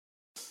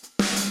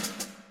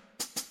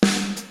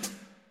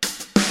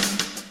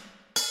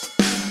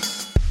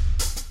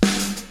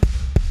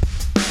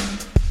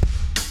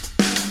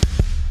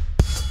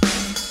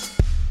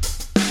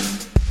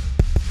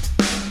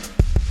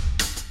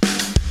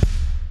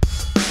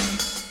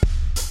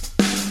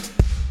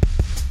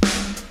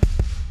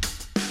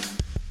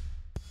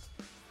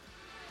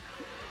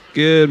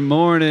Good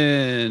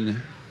morning.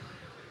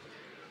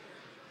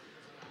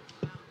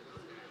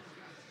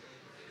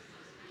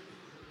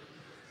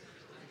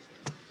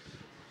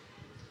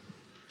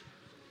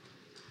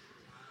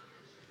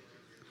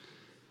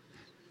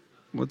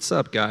 What's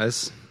up,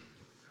 guys?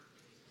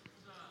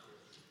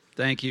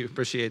 Thank you.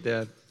 Appreciate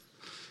that.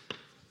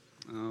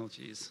 Oh,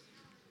 jeez.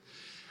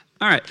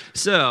 All right.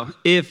 So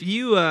if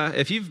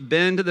you've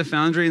been to the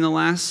Foundry in the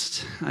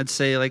last, I'd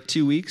say like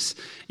 2 weeks,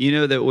 you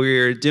know that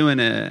we're doing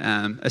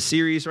a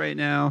series right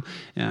now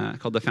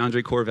called the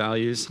Foundry Core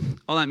Values.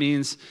 All that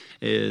means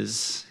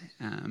is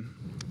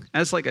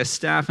as like a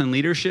staff and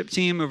leadership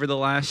team over the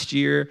last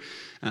year,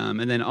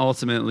 and then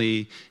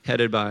ultimately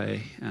headed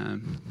by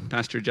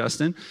Pastor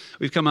Justin,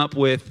 we've come up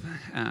with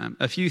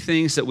a few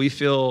things that we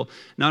feel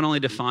not only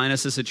define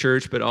us as a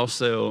church, but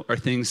also are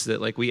things that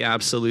like we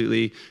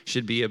absolutely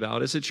should be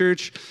about as a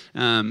church.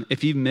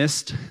 If you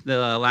missed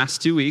the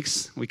last 2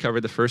 weeks, we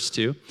covered the first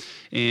two,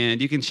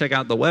 and you can check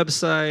out the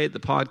website, the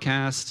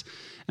podcast.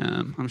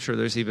 I'm sure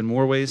there's even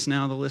more ways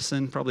now to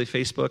listen, probably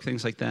Facebook,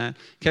 things like that.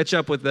 Catch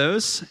up with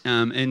those.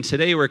 And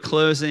today we're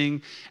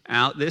closing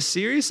out this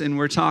series, and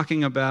we're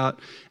talking about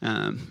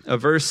a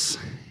verse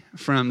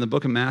from the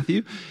book of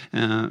Matthew.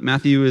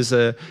 Matthew is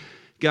a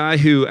guy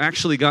who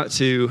actually got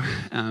to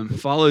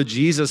follow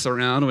Jesus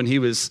around when he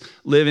was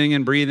living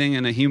and breathing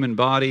in a human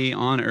body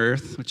on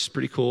earth, which is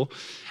pretty cool.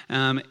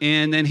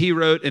 And then he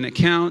wrote an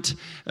account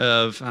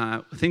of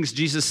things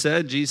Jesus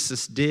said,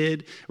 Jesus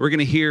did. We're going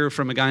to hear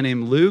from a guy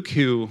named Luke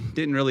who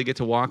didn't really get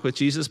to walk with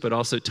Jesus, but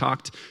also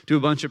talked to a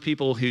bunch of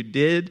people who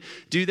did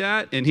do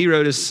that. And he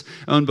wrote his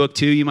own book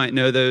too. You might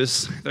know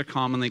those. They're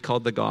commonly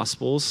called the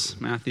Gospels,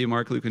 Matthew,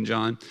 Mark, Luke, and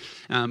John.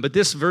 But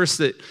this verse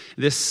that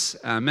this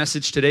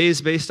message today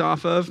is based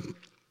off of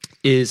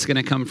is going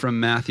to come from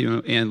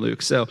Matthew and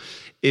Luke. So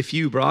if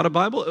you brought a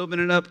Bible, open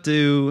it up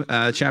to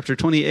chapter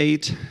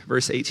 28,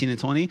 verse 18 and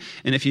 20.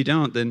 And if you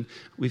don't, then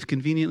we've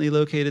conveniently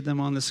located them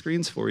on the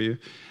screens for you.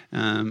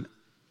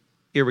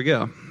 Here we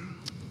go.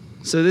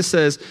 So this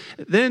says,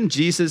 "Then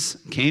Jesus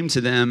came to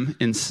them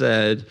and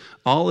said,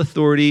 'All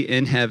authority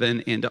in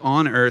heaven and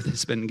on earth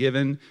has been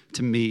given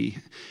to me.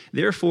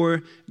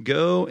 Therefore,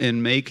 go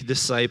and make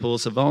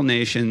disciples of all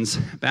nations,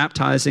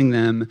 baptizing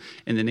them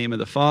in the name of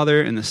the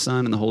Father and the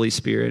Son and the Holy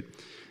Spirit,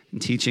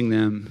 and teaching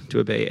them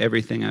to obey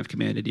everything I've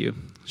commanded you.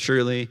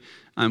 Surely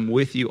I'm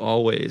with you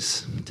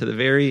always to the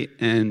very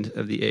end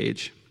of the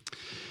age.'"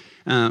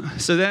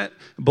 So that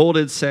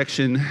bolded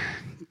section,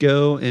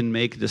 "Go and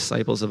make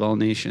disciples of all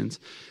nations,"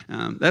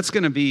 that's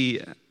going to be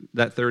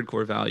that third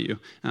core value.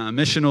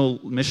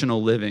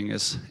 Missional living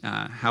is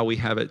how we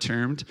have it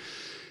termed.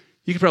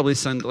 You could probably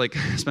spend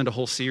a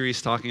whole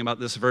series talking about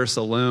this verse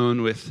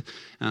alone with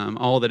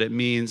all that it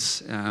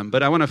means.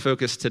 But I want to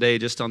focus today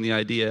just on the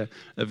idea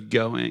of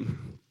going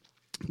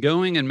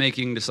and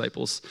making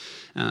disciples.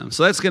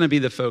 So that's going to be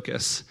the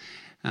focus.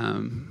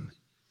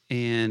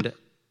 And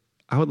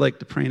I would like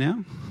to pray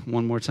now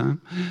one more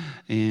time.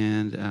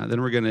 And then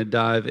we're going to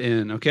dive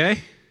in, okay?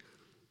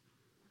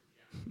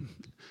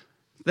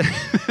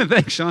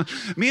 Thanks, Sean.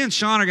 Me and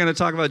Sean are going to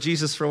talk about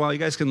Jesus for a while. You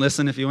guys can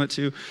listen if you want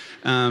to.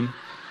 I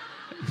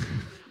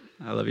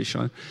love you,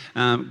 Sean.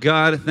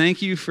 God,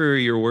 thank you for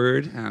your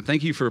word.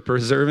 Thank you for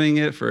preserving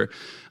it for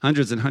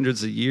hundreds and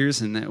hundreds of years,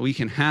 and that we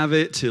can have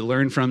it to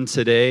learn from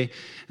today.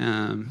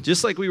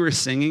 Just like we were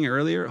singing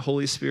earlier,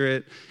 Holy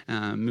Spirit,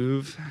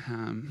 move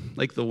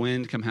like the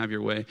wind, come have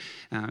your way.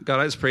 God,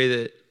 I just pray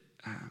that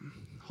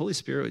Holy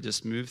Spirit would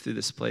just move through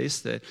this place,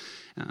 that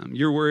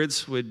your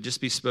words would just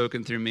be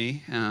spoken through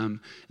me,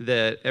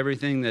 that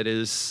everything that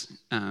is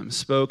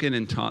spoken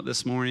and taught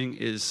this morning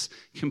is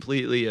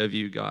completely of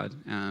you, God.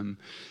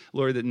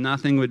 Lord, that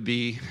nothing would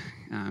be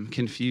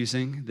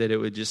confusing, that it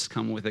would just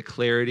come with a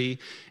clarity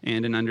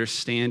and an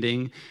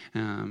understanding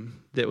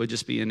that would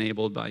just be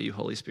enabled by you,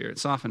 Holy Spirit.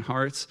 Soften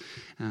hearts.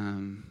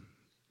 And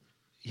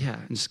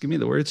just give me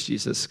the words,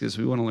 Jesus, because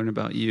we want to learn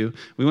about you.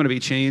 We want to be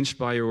changed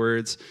by your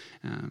words.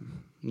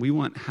 We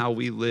want how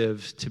we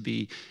live to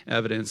be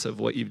evidence of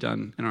what you've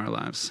done in our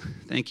lives.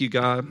 Thank you,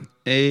 God.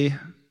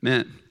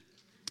 Amen.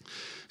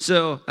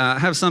 So I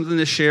have something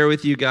to share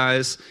with you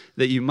guys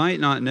that you might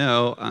not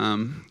know.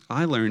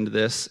 I learned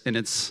this, and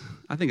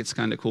I think it's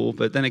kind of cool.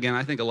 But then again,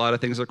 I think a lot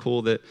of things are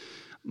cool that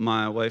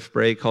my wife,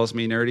 Bray, calls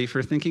me nerdy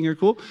for thinking are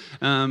cool.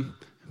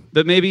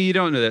 But maybe you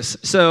don't know this.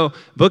 So,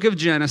 book of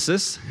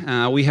Genesis,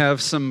 we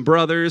have some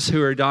brothers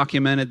who are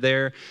documented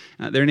there.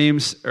 Their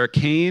names are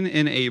Cain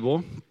and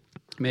Abel.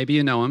 Maybe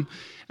you know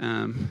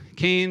him.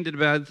 Cain did a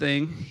bad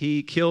thing.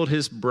 He killed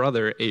his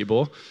brother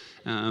Abel.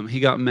 He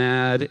got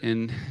mad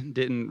and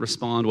didn't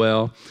respond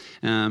well.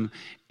 And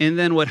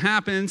then what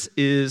happens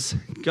is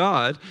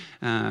God,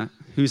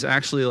 who's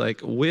actually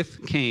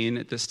with Cain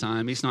at this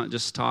time, he's not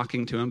just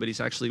talking to him, but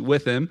he's actually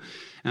with him.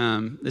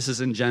 This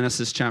is in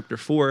Genesis chapter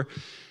 4.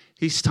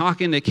 He's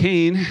talking to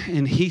Cain,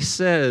 and he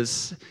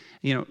says,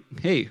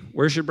 hey,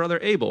 where's your brother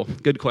Abel?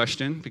 Good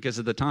question, because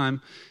at the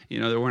time,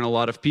 there weren't a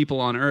lot of people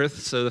on earth,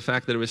 so the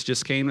fact that it was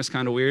just Cain was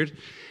kind of weird.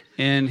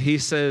 And he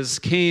says,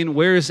 Cain,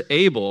 where's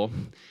Abel?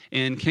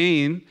 And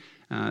Cain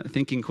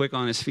thinking quick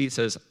on his feet,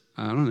 says,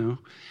 I don't know.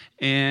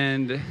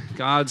 And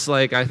God's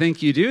like, I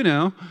think you do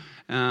know.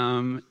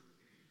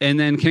 And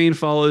then Cain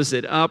follows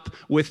it up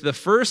with the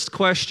first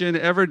question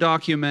ever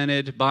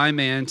documented by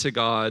man to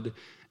God,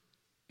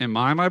 am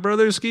I my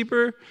brother's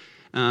keeper?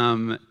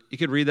 You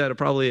could read that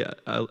probably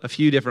a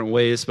few different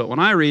ways, but when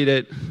I read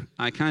it,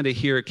 I kind of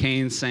hear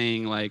Cain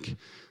saying, like,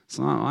 it's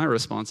not my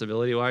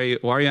responsibility. Why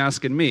are you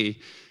asking me?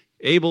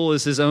 Abel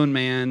is his own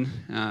man.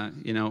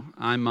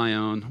 I'm my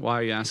own. Why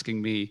are you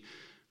asking me?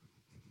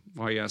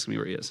 Why are you asking me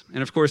where he is?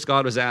 And of course,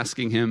 God was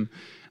asking him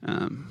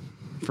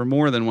for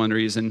more than one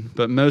reason,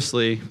 but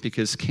mostly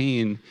because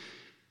Cain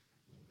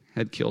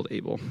had killed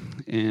Abel.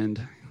 And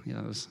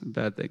that was a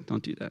bad thing.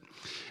 Don't do that.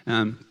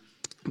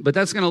 But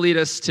that's going to lead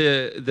us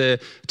to the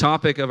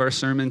topic of our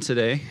sermon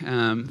today,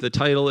 the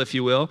title, if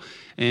you will.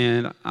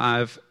 And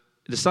I've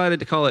decided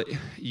to call it,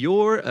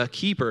 You're a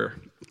Keeper.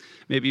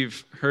 Maybe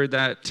you've heard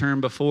that term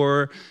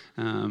before.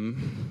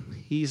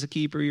 He's a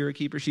keeper, you're a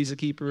keeper, she's a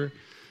keeper.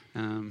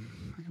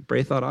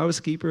 Bray thought I was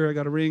a keeper, I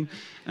got a ring.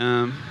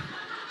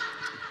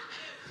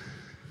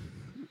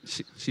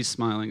 She's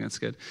smiling, that's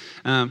good.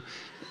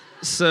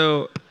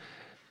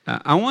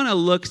 I want to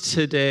look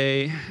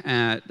today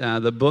at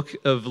the book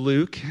of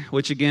Luke,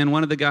 which again,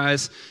 one of the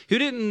guys who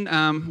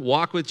didn't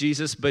walk with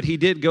Jesus, but he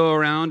did go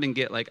around and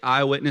get like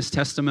eyewitness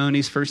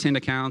testimonies, firsthand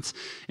accounts,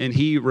 and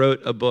he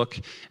wrote a book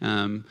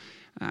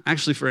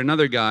actually for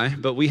another guy,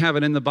 but we have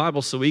it in the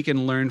Bible so we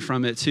can learn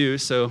from it too,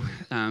 so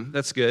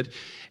that's good.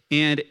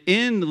 And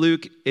in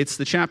Luke, it's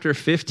the chapter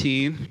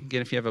 15.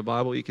 Again, if you have a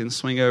Bible, you can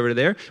swing over to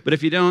there. But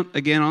if you don't,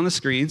 again, on the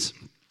screens.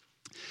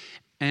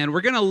 And we're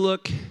going to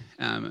look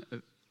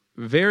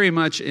very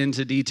much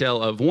into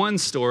detail of one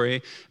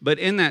story, but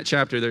in that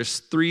chapter, there's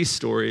 3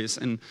 stories,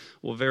 and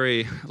we'll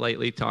very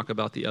lightly talk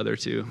about the other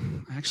 2.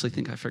 I actually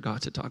think I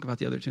forgot to talk about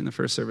the other 2 in the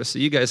first service, so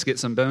you guys get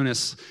some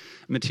bonus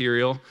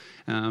material.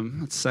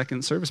 That's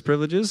second service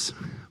privileges.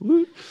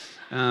 Woo.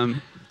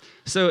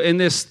 So in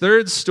this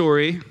third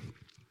story,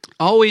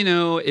 all we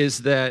know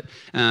is that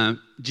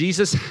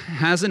Jesus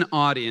has an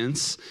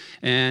audience,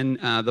 and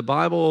the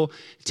Bible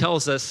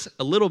tells us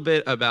a little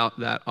bit about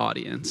that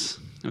audience,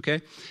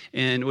 okay?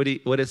 And what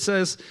it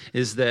says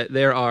is that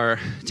there are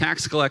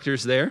tax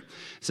collectors there. It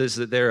says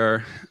that there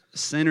are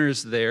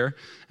sinners there,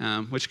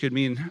 which could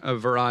mean a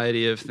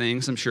variety of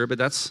things, I'm sure, but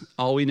that's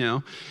all we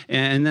know.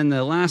 And then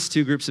the last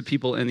 2 groups of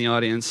people in the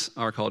audience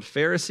are called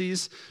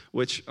Pharisees,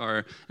 which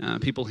are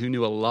people who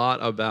knew a lot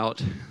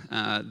about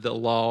the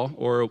law,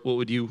 or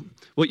what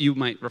you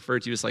might refer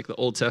to as like the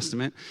Old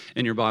Testament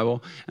in your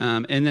Bible.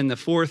 And then the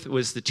fourth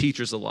was the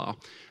teachers of law.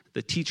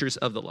 The teachers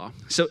of the law.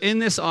 So in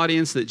this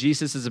audience that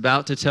Jesus is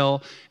about to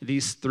tell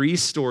these 3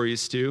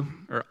 stories to,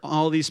 are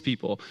all these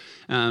people.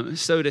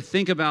 So to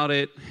think about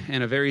it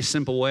in a very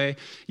simple way,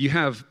 you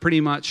have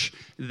pretty much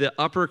the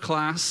upper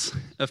class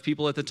of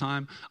people at the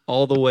time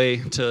all the way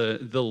to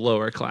the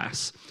lower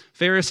class.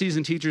 Pharisees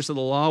and teachers of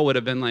the law would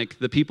have been like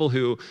the people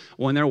who,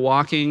 when they're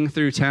walking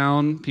through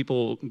town,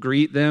 people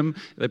greet them.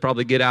 They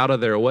probably get out of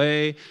their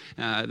way.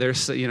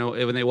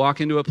 When they walk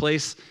into a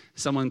place,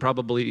 someone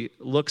probably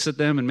looks at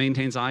them and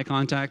maintains eye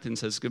contact and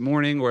says good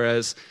morning,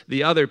 whereas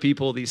the other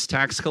people, these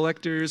tax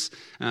collectors,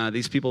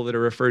 these people that are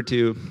referred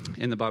to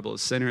in the Bible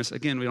as sinners,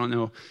 again, we don't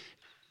know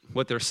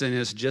what their sin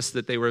is, just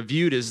that they were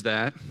viewed as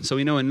that. So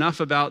we know enough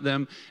about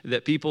them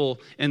that people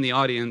in the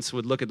audience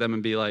would look at them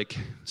and be like,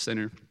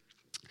 sinner.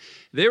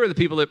 They were the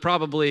people that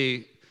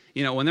probably,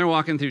 when they're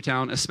walking through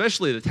town,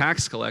 especially the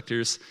tax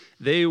collectors,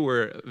 they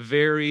were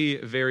very,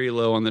 very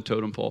low on the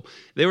totem pole.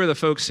 They were the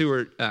folks who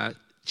were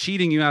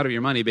cheating you out of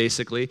your money,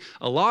 basically.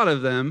 A lot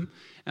of them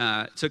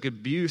took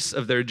abuse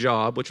of their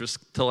job, which was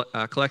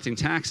collecting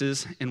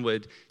taxes, and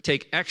would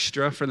take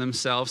extra for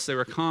themselves. They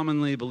were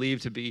commonly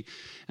believed to be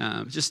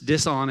just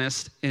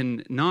dishonest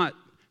and not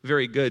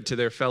very good to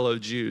their fellow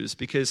Jews,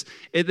 because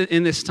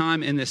in this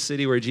time, in this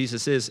city where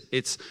Jesus is,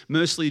 it's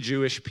mostly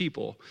Jewish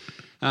people.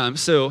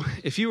 So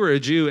if you were a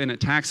Jew and a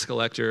tax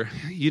collector,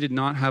 you did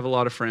not have a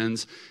lot of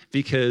friends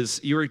because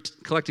you were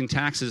collecting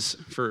taxes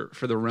for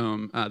the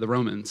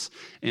Romans,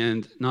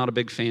 and not a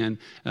big fan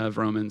of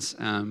Romans.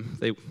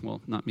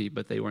 Not me,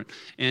 but they weren't.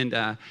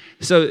 And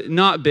so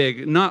not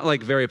big, not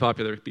like very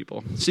popular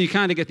people. So you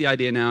kind of get the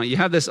idea now. You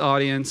have this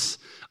audience,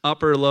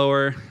 upper,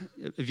 lower,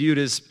 viewed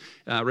as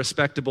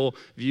respectable,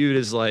 viewed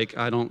as like,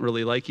 I don't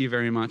really like you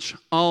very much,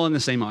 all in the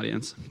same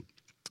audience.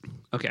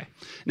 Okay,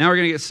 now we're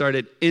going to get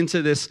started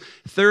into this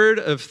third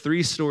of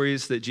 3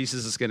 stories that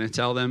Jesus is going to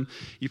tell them.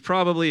 You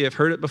probably have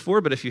heard it before,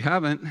 but if you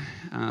haven't,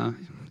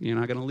 you're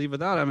not going to leave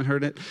without having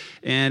heard it.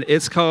 And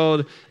it's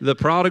called The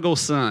Prodigal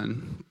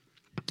Son.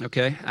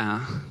 Okay,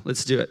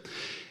 let's do it.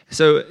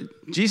 So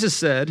Jesus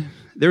said,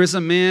 there was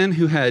a man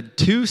who had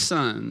 2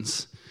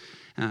 sons,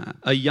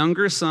 a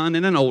younger son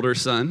and an older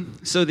son.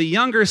 So the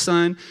younger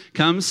son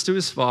comes to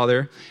his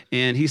father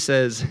and he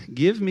says,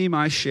 give me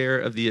my share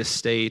of the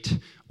estate,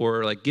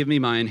 or like, give me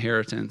my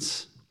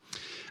inheritance.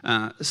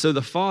 So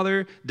the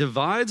father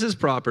divides his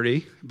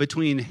property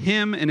between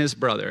him and his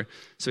brother.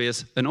 So he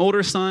has an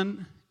older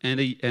son and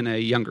a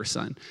younger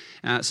son.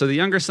 So the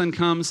younger son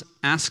comes,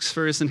 asks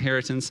for his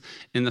inheritance,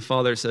 and the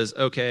father says,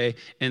 okay,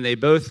 and they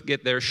both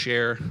get their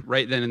share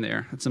right then and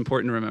there. That's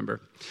important to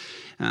remember.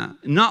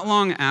 Not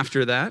long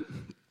after that,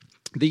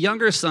 the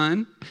younger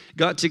son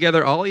got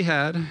together all he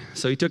had,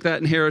 so he took that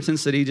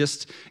inheritance that he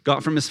just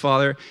got from his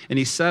father, and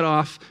he set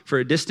off for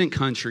a distant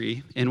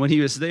country, and when he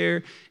was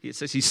there, it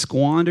says he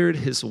squandered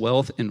his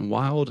wealth in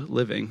wild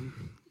living.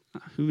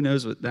 Who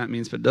knows what that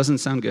means, but it doesn't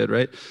sound good,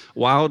 right?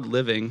 Wild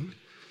living.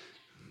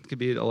 Could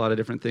be a lot of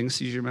different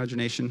things. Use your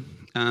imagination.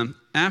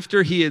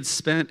 After he had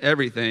spent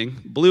everything,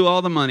 blew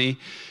all the money,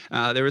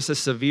 there was a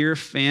severe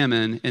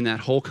famine in that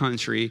whole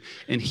country,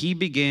 and he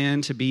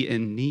began to be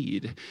in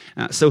need.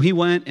 So he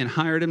went and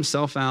hired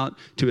himself out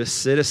to a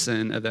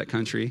citizen of that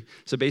country.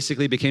 So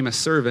basically became a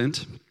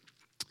servant.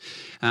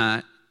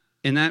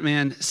 And that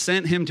man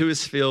sent him to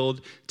his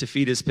field to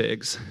feed his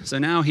pigs. So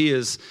now he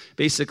is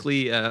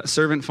basically a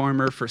servant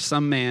farmer for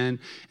some man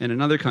in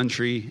another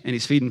country, and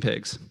he's feeding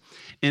pigs.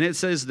 And it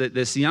says that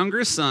this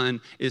younger son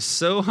is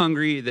so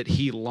hungry that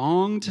he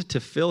longed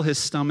to fill his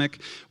stomach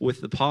with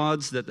the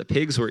pods that the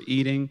pigs were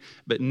eating,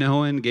 but no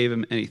one gave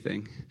him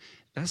anything.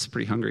 That's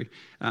pretty hungry.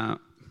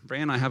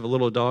 Bran and I have a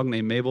little dog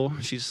named Mabel.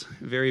 She's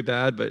very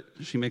bad, but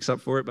she makes up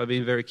for it by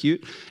being very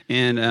cute.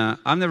 And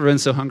I've never been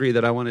so hungry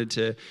that I wanted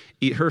to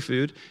eat her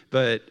food,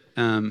 but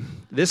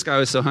this guy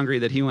was so hungry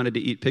that he wanted to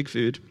eat pig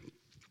food.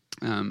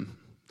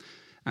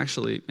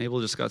 Actually,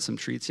 Mabel just got some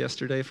treats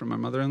yesterday from my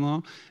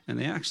mother-in-law, and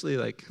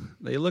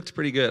they looked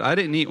pretty good. I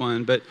didn't eat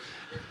one, but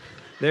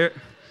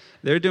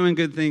they're doing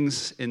good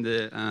things in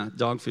the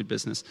dog food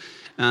business.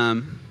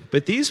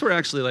 But these were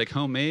actually like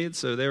homemade,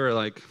 so they were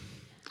like,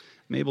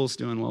 Mabel's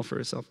doing well for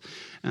herself.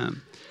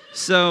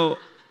 So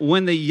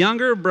when the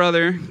younger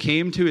brother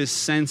came to his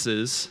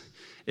senses,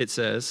 it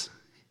says,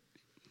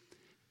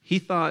 he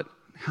thought,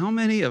 how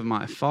many of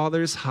my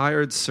father's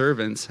hired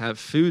servants have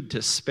food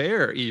to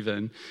spare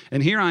even?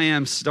 And here I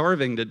am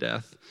starving to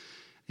death.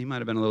 He might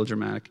have been a little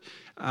dramatic.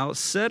 I'll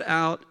set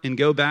out and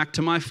go back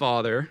to my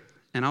father,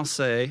 and I'll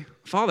say,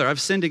 Father,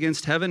 I've sinned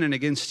against heaven and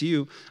against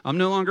you. I'm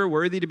no longer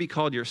worthy to be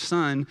called your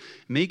son.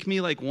 Make me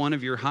like one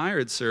of your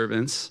hired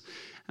servants.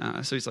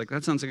 So he's like,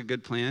 that sounds like a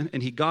good plan.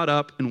 And he got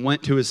up and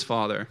went to his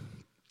father.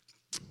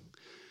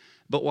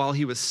 But while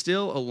he was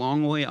still a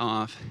long way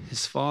off,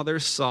 his father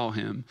saw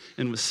him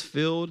and was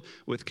filled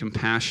with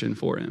compassion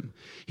for him.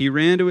 He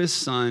ran to his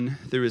son,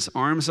 threw his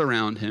arms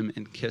around him,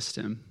 and kissed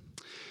him.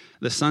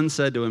 The son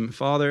said to him,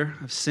 Father,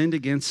 I've sinned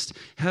against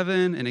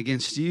heaven and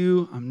against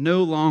you. I'm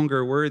no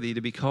longer worthy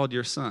to be called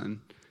your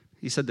son.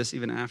 He said this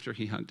even after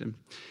he hugged him.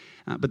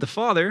 But the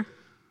father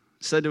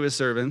said to his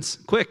servants,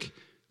 quick,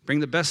 bring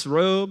the best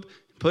robe,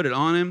 put it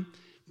on him,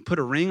 put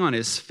a ring on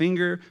his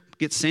finger,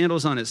 get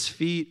sandals on his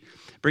feet,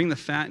 bring the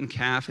fattened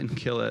calf and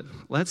kill it.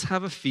 Let's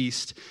have a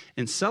feast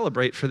and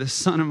celebrate, for this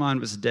son of mine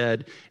was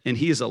dead, and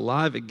he is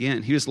alive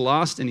again. He was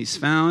lost, and he's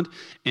found,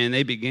 and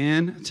they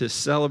began to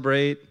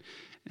celebrate,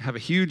 have a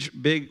huge,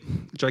 big,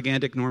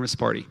 gigantic, enormous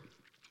party.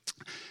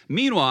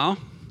 Meanwhile,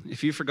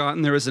 if you've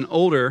forgotten, there was an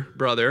older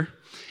brother,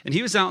 and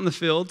he was out in the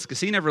fields because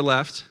he never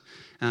left.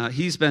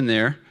 He's been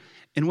there.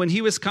 And when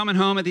he was coming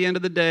home at the end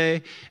of the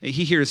day,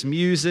 he hears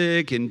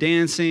music and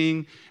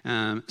dancing.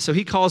 So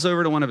he calls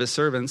over to one of his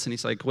servants, and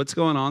he's like, what's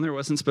going on? There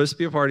wasn't supposed to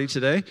be a party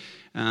today.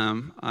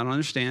 I don't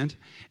understand.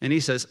 And he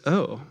says,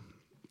 oh,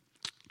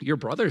 your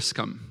brother's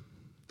come.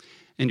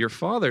 And your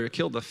father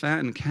killed the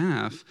fattened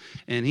calf,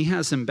 and he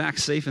has him back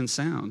safe and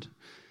sound.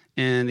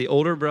 And the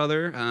older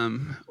brother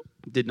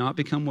did not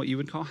become what you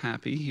would call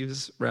happy. He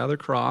was rather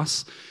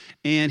cross.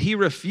 And he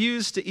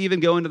refused to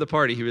even go into the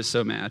party. He was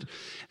so mad.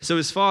 So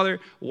his father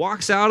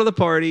walks out of the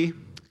party,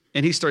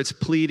 and he starts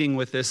pleading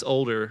with this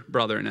older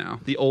brother now,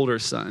 the older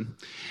son.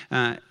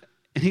 And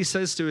he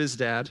says to his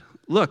dad,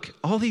 look,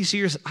 all these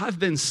years I've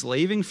been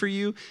slaving for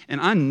you, and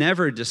I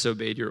never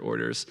disobeyed your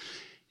orders.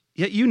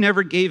 Yet you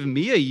never gave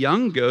me a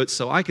young goat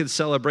so I could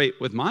celebrate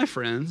with my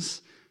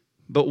friends.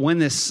 But when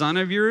this son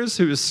of yours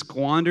who has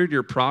squandered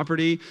your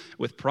property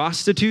with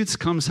prostitutes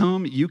comes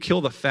home, you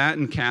kill the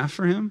fattened calf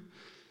for him?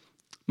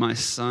 My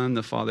son,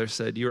 the father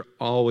said, you're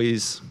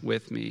always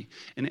with me,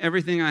 and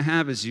everything I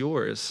have is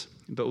yours.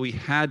 But we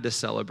had to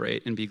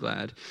celebrate and be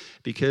glad,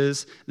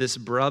 because this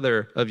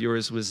brother of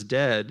yours was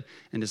dead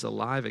and is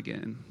alive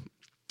again.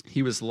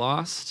 He was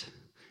lost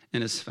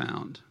and is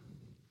found.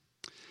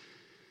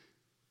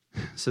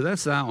 So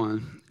that's that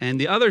one.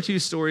 And the other two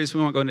stories, we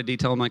won't go into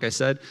detail, like I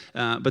said,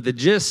 but the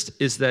gist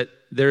is that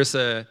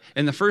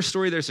in the first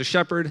story, there's a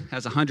shepherd,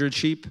 has 100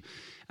 sheep,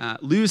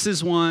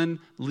 loses one,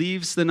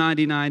 leaves the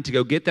 99 to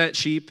go get that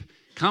sheep,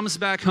 comes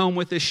back home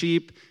with the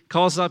sheep,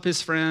 calls up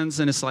his friends,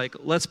 and it's like,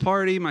 let's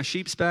party, my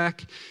sheep's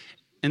back.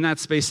 And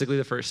that's basically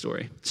the first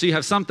story. So you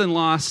have something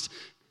lost,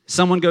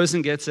 someone goes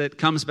and gets it,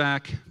 comes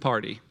back,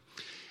 party.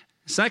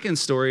 Second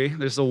story,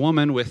 there's a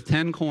woman with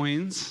 10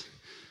 coins.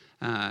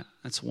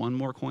 That's one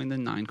more coin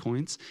than 9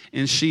 coins.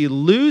 And she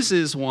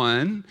loses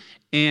one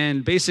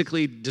and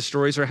basically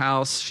destroys her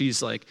house.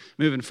 She's like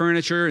moving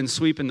furniture and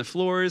sweeping the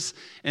floors.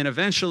 And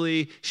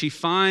eventually she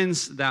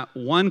finds that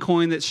one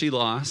coin that she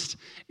lost.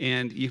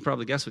 And you can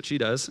probably guess what she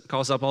does.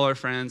 Calls up all her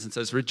friends and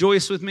says,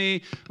 "Rejoice with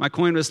me. My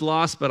coin was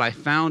lost, but I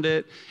found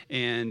it."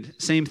 And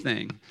same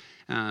thing.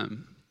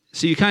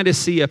 So you kind of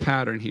see a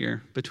pattern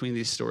here between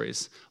these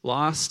stories.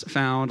 Lost,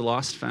 found,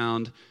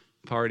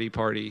 party,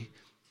 party,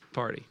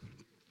 party.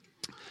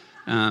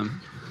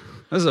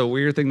 That's a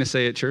weird thing to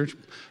say at church.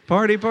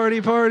 Party,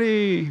 party,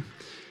 party.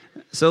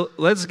 So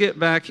let's get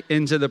back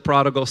into the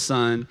prodigal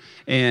son.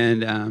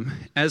 And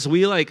as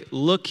we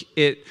look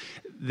at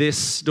this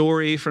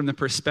story from the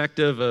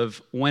perspective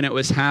of when it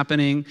was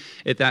happening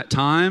at that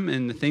time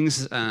and the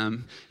things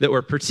that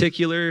were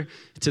particular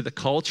to the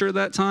culture at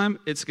that time,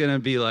 it's going to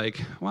be like,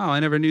 wow, I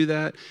never knew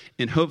that.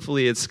 And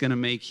hopefully it's going to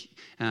make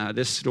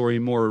this story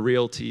more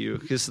real to you,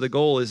 because the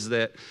goal is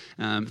that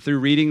through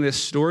reading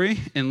this story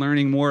and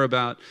learning more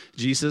about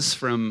Jesus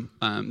from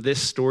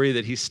this story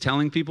that he's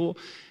telling people,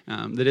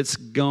 that it's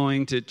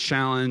going to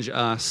challenge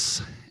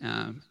us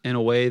in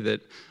a way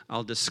that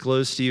I'll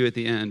disclose to you at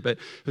the end. But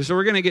so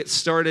we're going to get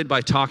started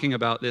by talking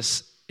about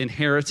this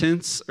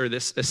inheritance or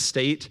this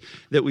estate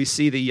that we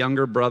see the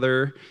younger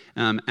brother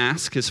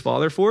ask his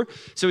father for.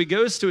 So he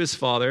goes to his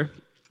father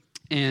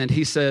and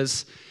he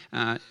says,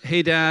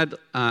 "Hey, Dad,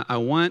 I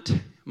want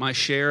my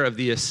share of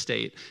the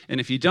estate." And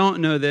if you don't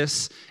know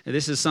this,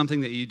 this is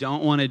something that you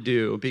don't want to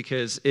do,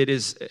 because it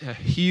is a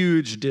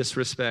huge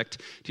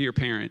disrespect to your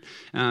parent.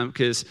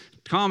 Because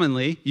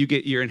commonly, you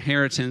get your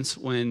inheritance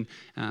when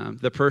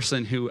the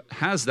person who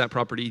has that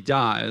property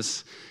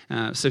dies.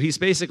 So he's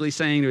basically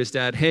saying to his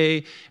dad,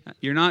 "Hey,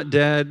 you're not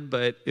dead,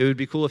 but it would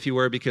be cool if you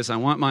were, because I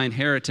want my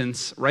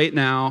inheritance right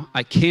now.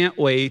 I can't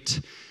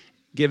wait.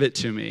 Give it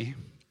to me."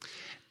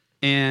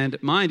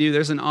 And mind you,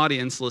 there's an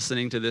audience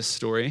listening to this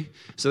story,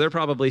 so they're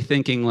probably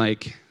thinking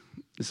like,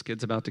 this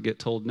kid's about to get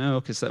told no,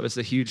 because that was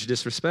a huge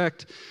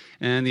disrespect,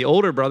 and the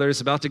older brother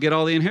is about to get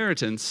all the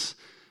inheritance.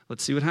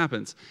 Let's see what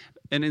happens.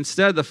 And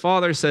instead, the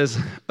father says,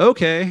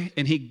 "Okay,"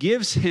 and he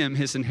gives him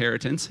his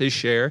inheritance, his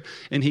share,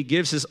 and he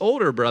gives his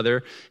older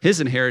brother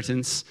his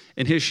inheritance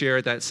and his share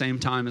at that same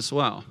time as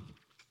well.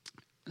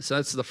 So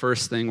that's the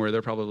first thing where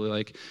they're probably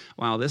like,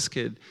 wow, this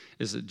kid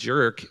is a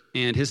jerk,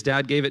 and his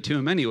dad gave it to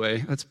him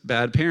anyway. That's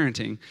bad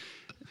parenting.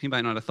 He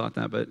might not have thought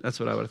that, but that's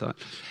what I would have thought.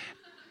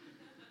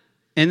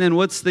 And then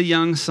what's the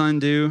young son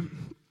do?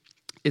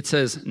 It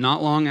says,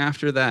 not long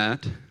after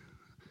that,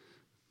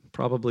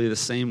 probably the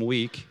same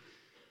week,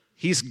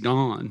 he's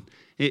gone.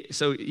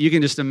 So you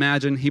can just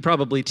imagine, he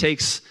probably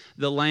takes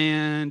the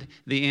land,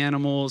 the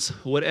animals,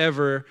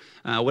 whatever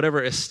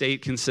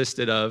estate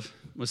consisted of,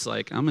 was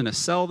like, I'm going to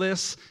sell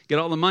this, get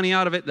all the money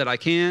out of it that I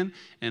can,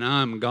 and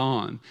I'm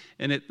gone.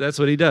 And that's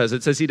what he does.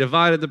 It says he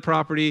divided the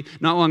property.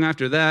 Not long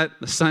after that,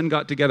 the son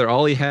got together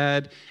all he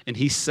had, and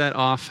he set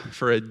off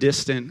for a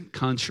distant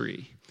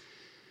country.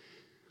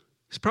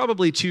 There's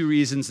probably 2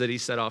 reasons that he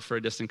set off for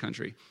a distant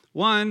country.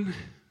 One,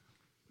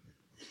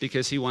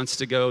 because he wants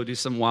to go do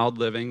some wild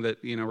living that,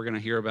 we're going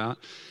to hear about.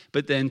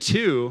 But then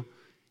 2,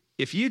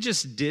 if you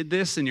just did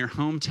this in your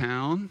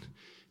hometown,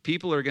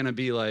 people are going to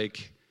be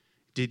like,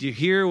 did you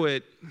hear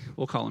what,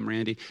 we'll call him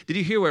Randy, did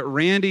you hear what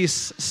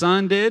Randy's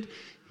son did?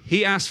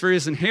 He asked for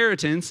his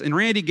inheritance, and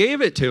Randy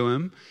gave it to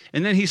him,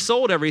 and then he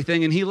sold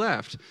everything, and he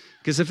left.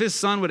 Because if his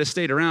son would have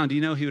stayed around, he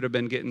would have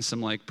been getting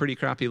some pretty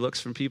crappy looks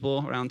from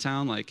people around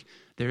town, like,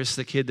 there's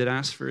the kid that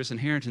asked for his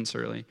inheritance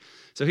early.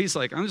 So he's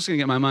like, I'm just going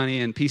to get my money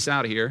and peace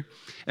out of here.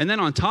 And then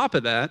on top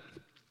of that,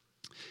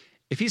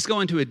 if he's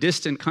going to a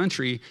distant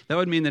country, that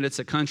would mean that it's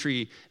a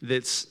country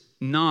that's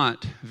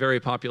not very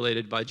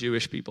populated by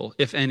Jewish people,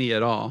 if any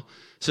at all.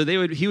 So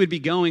he would be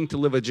going to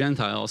live with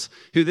Gentiles,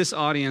 who this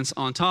audience,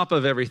 on top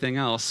of everything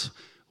else,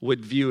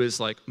 would view as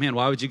like, man,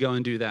 why would you go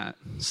and do that?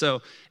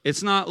 So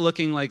it's not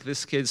looking like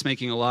this kid's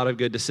making a lot of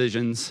good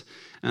decisions.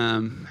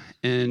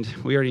 And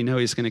we already know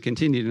he's going to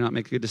continue to not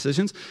make good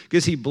decisions,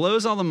 because he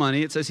blows all the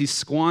money. It says he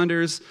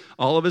squanders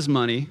all of his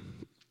money,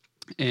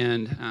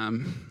 and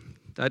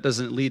that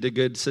doesn't lead to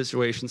good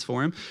situations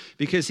for him,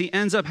 because he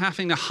ends up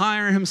having to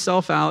hire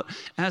himself out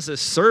as a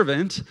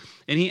servant,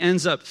 and he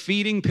ends up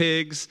feeding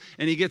pigs,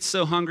 and he gets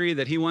so hungry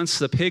that he wants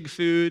the pig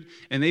food,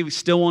 and they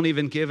still won't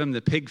even give him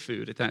the pig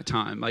food at that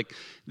time. Like,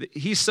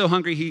 he's so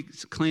hungry, he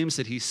claims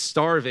that he's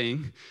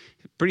starving,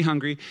 pretty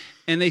hungry,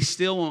 and they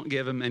still won't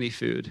give him any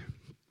food.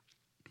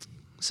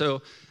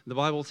 So the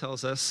Bible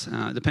tells us,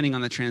 depending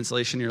on the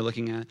translation you're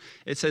looking at,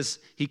 it says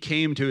he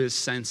came to his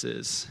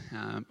senses,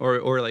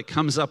 or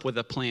comes up with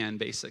a plan,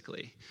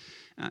 basically.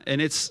 And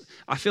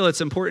I feel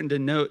it's important to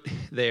note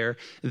there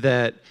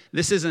that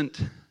this isn't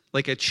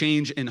like a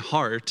change in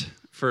heart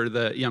for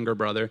the younger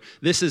brother.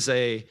 This is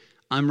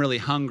I'm really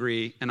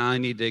hungry and I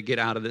need to get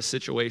out of this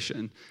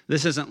situation.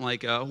 This isn't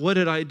like what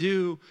did I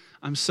do?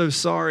 I'm so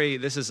sorry.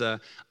 This is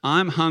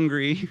I'm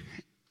hungry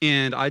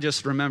And I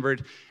just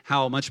remembered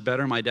how much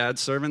better my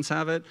dad's servants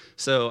have it.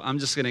 So I'm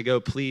just going to go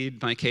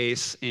plead my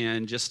case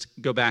and just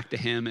go back to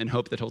him and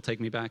hope that he'll take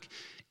me back,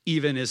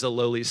 even as a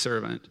lowly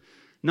servant.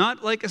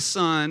 Not like a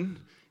son,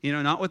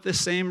 not with the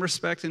same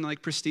respect and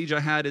like prestige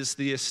I had as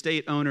the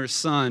estate owner's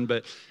son,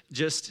 but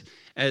just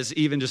as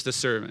even just a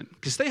servant.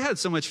 Because they had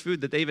so much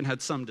food that they even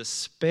had some to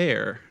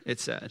spare, it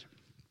said.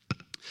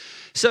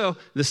 So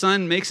the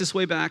son makes his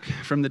way back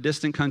from the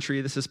distant country.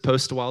 This is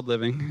post-wild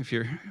living, if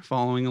you're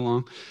following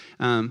along.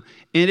 And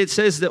it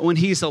says that when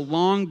he's a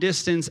long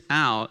distance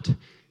out,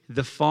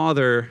 the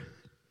father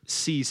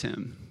sees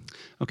him.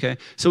 Okay,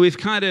 so we've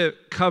kind of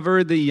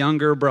covered the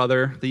younger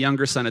brother, the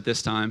younger son at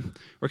this time.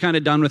 We're kind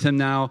of done with him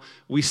now.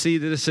 We see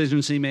the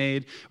decisions he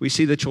made. We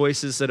see the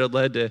choices that have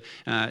led to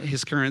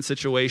his current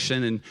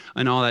situation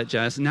and all that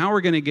jazz. Now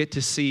we're going to get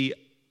to see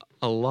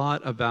a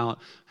lot about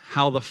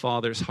how the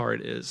father's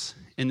heart is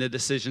and the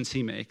decisions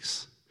he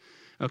makes.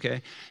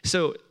 Okay,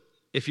 so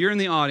if you're in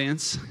the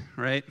audience,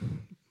 right,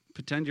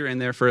 pretend you're in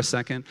there for a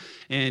second,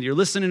 and you're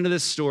listening to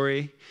this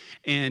story,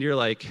 and you're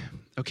like,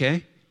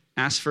 okay,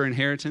 asked for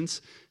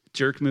inheritance,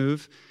 jerk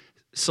move,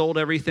 sold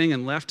everything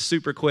and left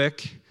super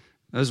quick.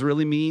 That was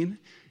really mean.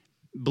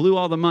 Blew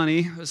all the money.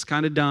 It was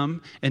kind of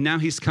dumb. And now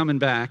he's coming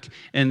back,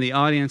 and the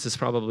audience is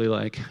probably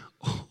like,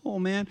 oh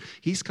man,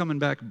 he's coming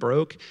back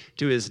broke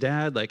to his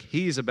dad. Like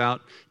he's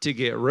about to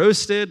get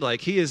roasted.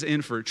 Like he is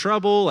in for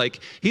trouble. Like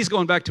he's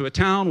going back to a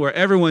town where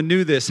everyone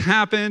knew this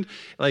happened.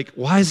 Like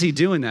why is he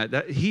doing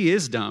that? He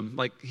is dumb.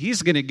 Like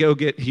he's going to go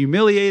get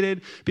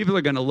humiliated. People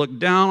are going to look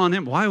down on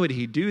him. Why would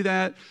he do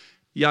that?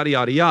 Yada,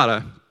 yada,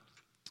 yada.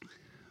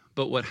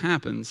 But what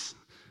happens?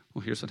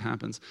 Well, here's what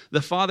happens.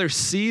 The father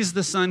sees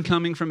the son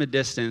coming from a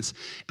distance,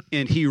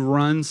 and he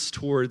runs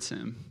towards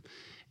him.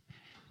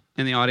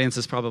 And the audience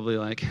is probably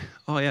like,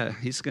 oh yeah,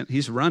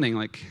 he's running,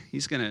 like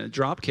he's going to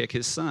drop kick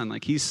his son.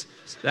 Like he's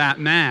that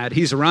mad.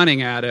 He's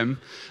running at him.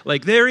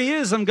 Like there he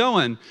is, I'm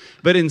going.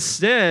 But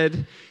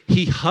instead,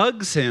 he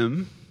hugs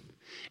him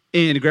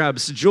and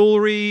grabs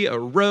jewelry, a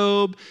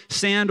robe,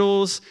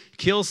 sandals,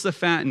 kills the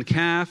fattened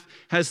calf,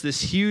 has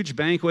this huge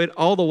banquet.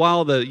 All the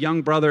while, the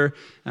young brother,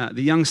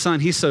 the young son,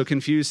 he's so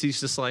confused.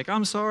 He's just like,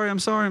 I'm sorry.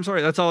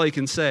 That's all he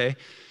can say.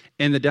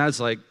 And the dad's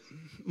like,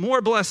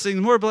 more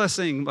blessing,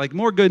 like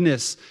more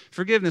goodness,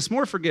 forgiveness,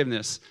 more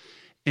forgiveness.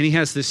 And he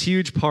has this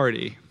huge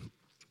party.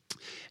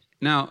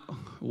 Now,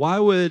 why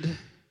would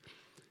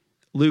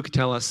Luke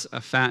tell us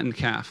a fattened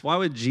calf? Why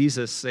would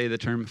Jesus say the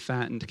term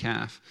fattened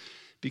calf?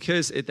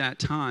 Because at that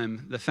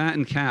time, the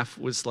fattened calf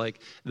was like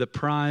the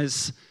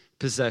prize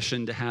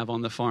possession to have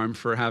on the farm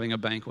for having a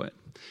banquet.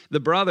 The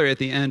brother at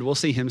the end, we'll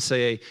see him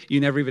say, you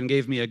never even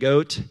gave me a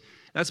goat.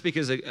 That's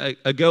because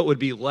a goat would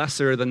be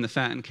lesser than the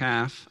fattened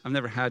calf. I've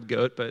never had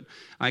goat, but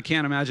I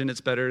can't imagine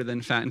it's better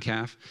than fattened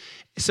calf.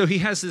 So he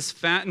has this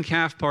fattened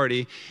calf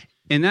party,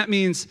 and that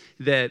means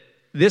that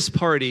this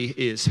party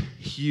is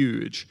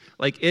huge.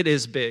 Like, it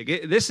is big.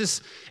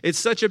 It's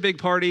such a big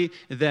party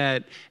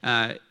that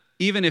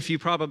even if you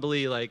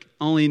probably like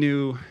only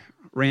knew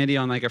Randy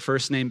on like a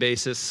first name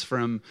basis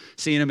from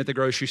seeing him at the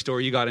grocery store,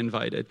 you got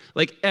invited.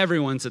 Like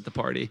everyone's at the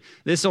party.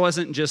 This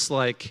wasn't just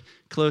like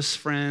close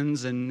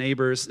friends and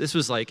neighbors. This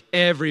was like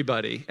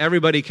everybody.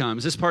 Everybody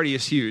comes. This party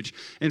is huge.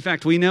 In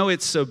fact, we know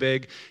it's so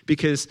big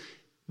because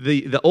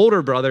the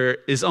older brother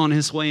is on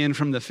his way in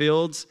from the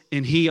fields,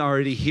 and he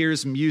already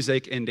hears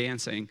music and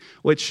dancing,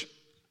 which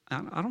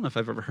I don't know if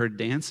I've ever heard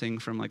dancing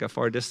from like a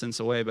far distance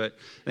away, but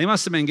they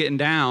must have been getting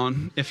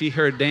down if he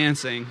heard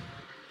dancing.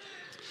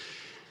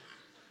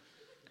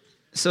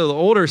 So the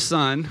older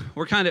son,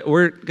 we're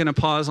going to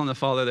pause on the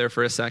father there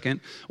for a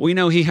second. We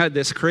know he had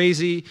this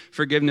crazy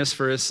forgiveness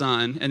for his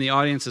son, and the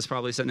audience is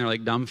probably sitting there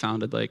like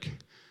dumbfounded, like,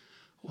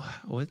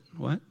 what?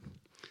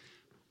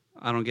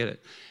 I don't get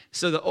it.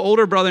 So the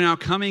older brother now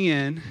coming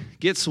in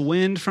gets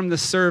wind from the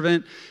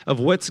servant of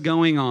what's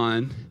going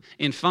on,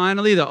 and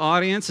finally the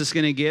audience is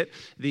going to get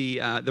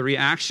the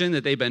reaction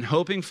that they've been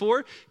hoping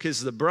for,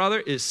 because the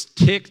brother is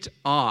ticked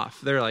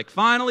off. They're like,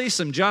 finally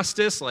some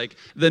justice, like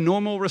the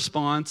normal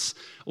response.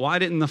 Why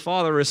didn't the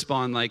father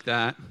respond like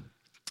that?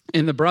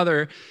 And the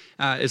brother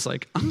is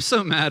like, I'm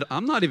so mad,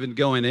 I'm not even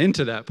going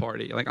into that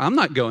party. Like, I'm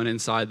not going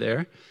inside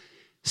there.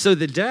 So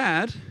the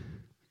dad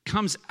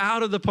comes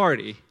out of the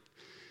party.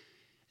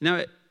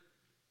 Now,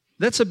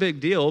 that's a big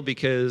deal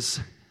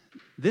because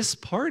this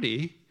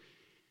party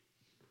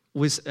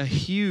was a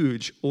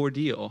huge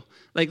ordeal.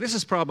 Like, this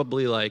is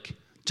probably like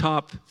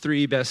top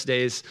 3 best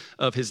days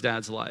of his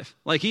dad's life.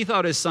 Like, he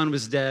thought his son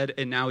was dead,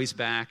 and now he's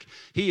back.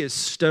 He is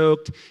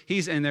stoked.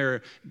 He's in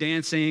there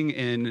dancing,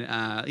 and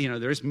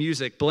there's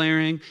music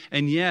blaring,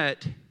 and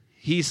yet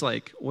he's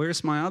like,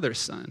 where's my other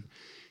son?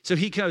 So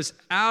he goes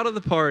out of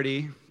the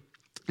party,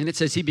 and it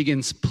says he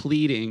begins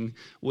pleading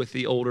with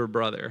the older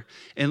brother.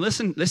 And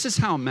listen, this is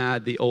how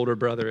mad the older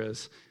brother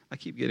is. I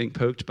keep getting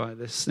poked by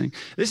this thing.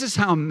 This is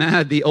how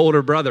mad the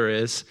older brother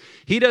is.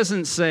 He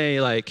doesn't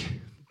say like,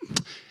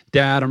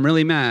 Dad, I'm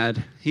really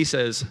mad. He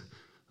says,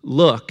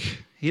 look.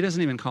 He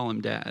doesn't even call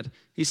him Dad.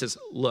 He says,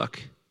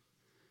 look.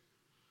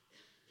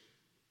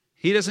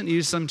 He doesn't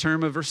use some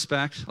term of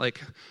respect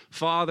like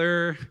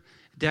father,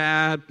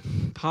 dad,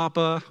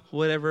 papa,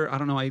 whatever. I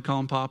don't know why you'd call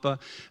him papa.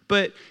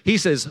 But he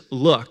says,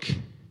 look.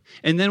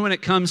 And then when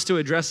it comes to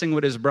addressing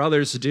what his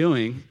brother's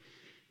doing,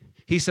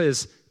 he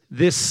says,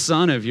 this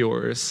son of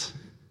yours.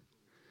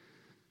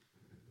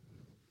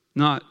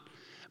 Not,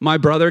 my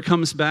brother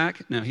comes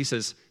back. No, he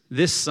says,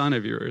 this son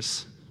of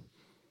yours.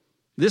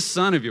 This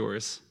son of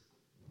yours.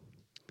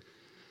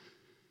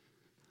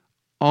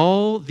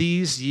 All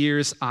these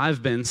years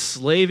I've been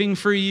slaving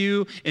for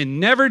you and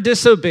never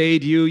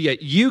disobeyed you,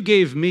 yet you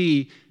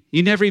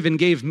never even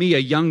gave me a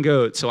young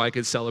goat so I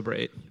could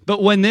celebrate.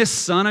 But when this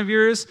son of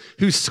yours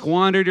who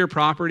squandered your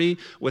property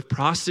with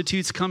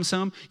prostitutes comes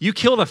home, you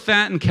killed a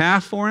fattened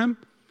calf for him?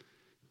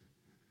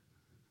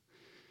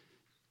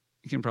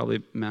 You can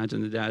probably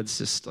imagine the dad's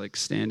just like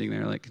standing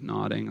there, like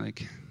nodding,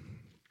 like,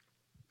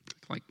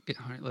 all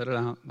right, let it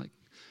out.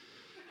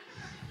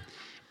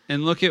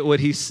 And look at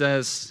what he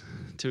says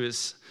to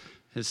his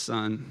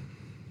son.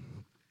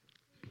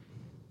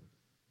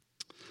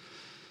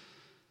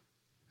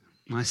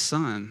 My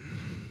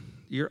son,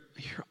 you're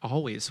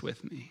always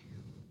with me.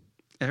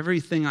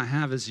 Everything I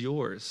have is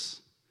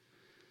yours.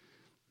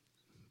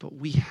 But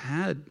we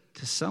had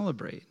to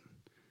celebrate.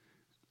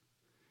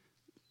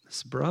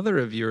 This brother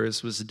of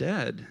yours was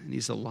dead, and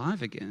he's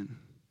alive again.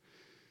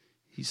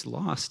 He's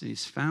lost, and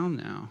he's found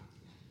now.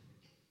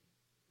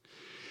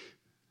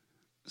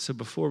 So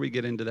before we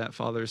get into that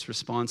father's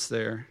response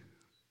there,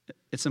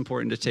 it's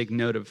important to take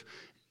note of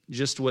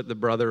just what the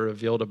brother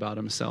revealed about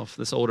himself,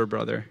 this older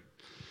brother.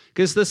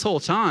 Because this whole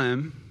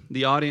time,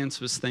 the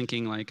audience was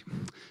thinking like,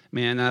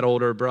 man, that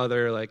older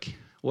brother, like,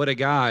 what a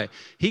guy.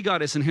 He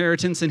got his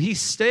inheritance and he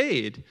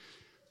stayed.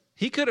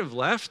 He could have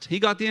left. He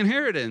got the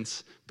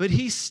inheritance, but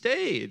he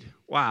stayed.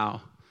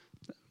 Wow.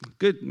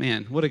 Good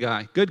man. What a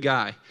guy. Good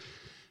guy.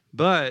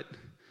 But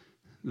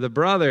the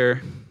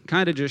brother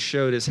kind of just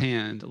showed his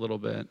hand a little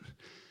bit.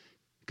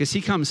 Because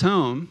he comes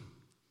home,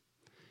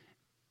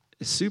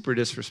 is super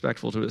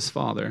disrespectful to his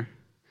father,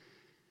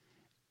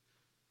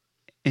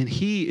 and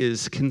he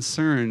is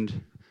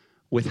concerned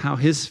with how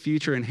his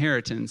future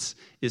inheritance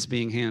is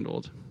being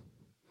handled.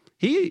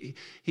 He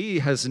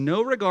has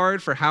no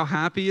regard for how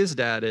happy his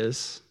dad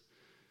is.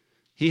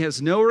 He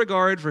has no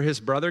regard for his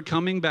brother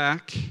coming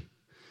back.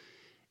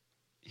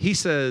 He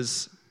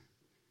says,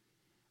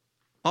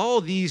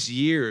 all these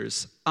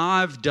years,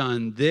 I've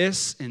done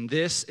this and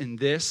this and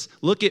this.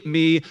 Look at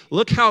me.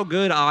 Look how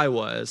good I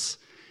was.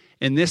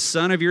 And this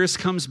son of yours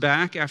comes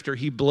back after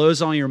he blows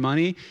all your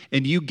money,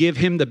 and you give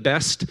him the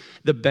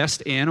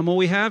best animal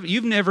we have.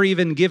 You've never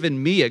even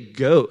given me a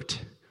goat.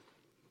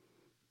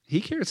 He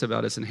cares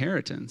about his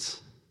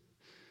inheritance.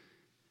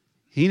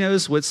 He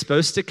knows what's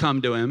supposed to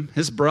come to him.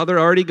 His brother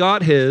already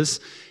got his.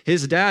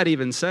 His dad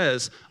even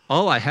says,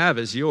 all I have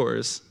is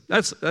yours.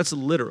 That's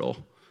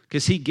literal,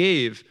 because he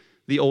gave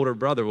the older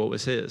brother what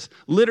was his.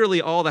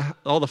 Literally all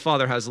the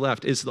father has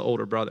left is the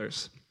older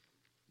brothers.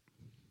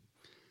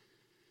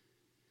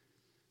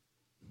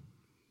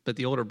 But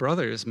the older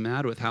brother is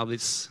mad with how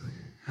these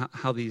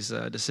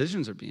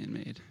decisions are being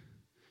made.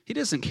 He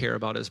doesn't care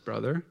about his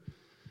brother.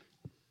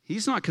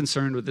 He's not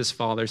concerned with his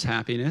father's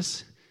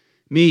happiness.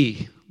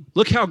 Me,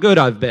 look how good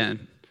I've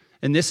been.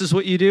 And this is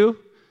what you do?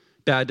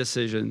 Bad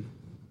decision.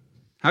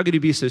 How could you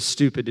be so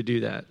stupid to do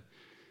that?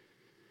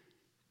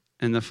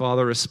 And the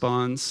father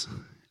responds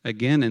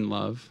again in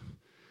love,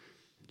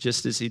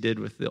 just as he did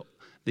with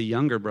the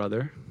younger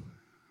brother.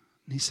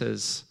 He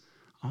says,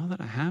 all that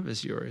I have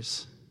is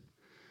yours.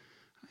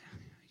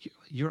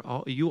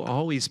 You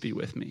always be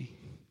with me.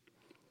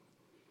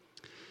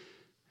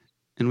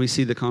 And we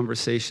see the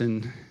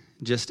conversation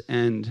just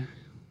end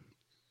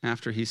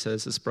after he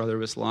says this brother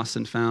was lost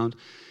and found,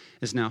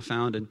 is now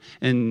found.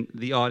 And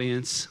the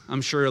audience,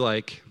 I'm sure,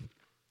 like,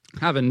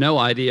 having no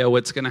idea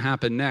what's going to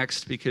happen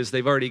next, because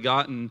they've already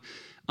gotten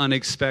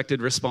unexpected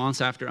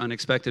response after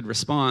unexpected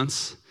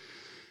response.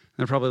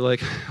 They're probably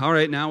like, all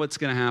right, now what's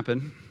going to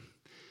happen?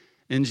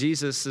 And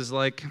Jesus is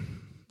like,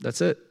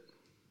 that's it.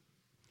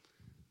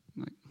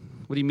 Like,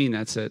 what do you mean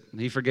that's it?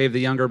 He forgave the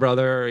younger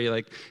brother,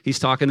 or he's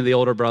talking to the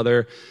older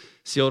brother.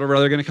 Is the older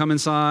brother going to come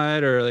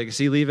inside, or is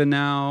he leaving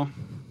now?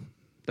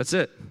 That's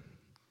it.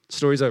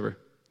 Story's over.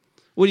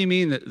 What do you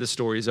mean that the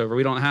story's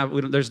over?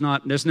 There's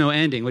no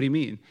ending. What do you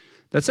mean?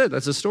 That's it.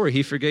 That's the story.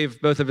 He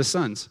forgave both of his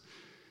sons.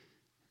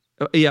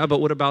 Yeah,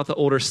 but what about the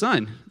older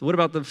son? What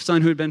about the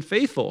son who had been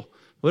faithful?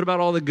 What about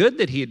all the good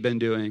that he had been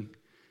doing?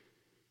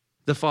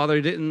 The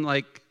father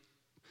didn't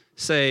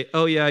say,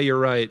 oh yeah, you're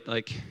right.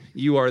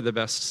 You are the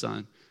best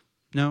son.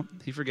 No,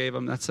 he forgave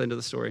him. That's the end of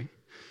the story.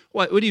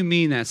 What do you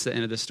mean that's the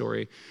end of the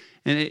story?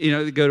 And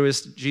they go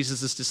to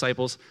Jesus'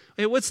 disciples.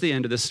 Hey, what's the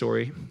end of this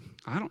story?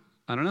 I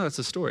don't know. That's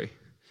the story.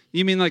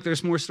 You mean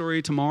there's more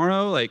story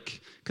tomorrow?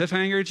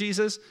 Cliffhanger,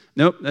 Jesus?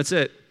 Nope, that's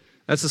it.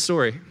 That's the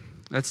story.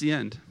 That's the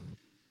end.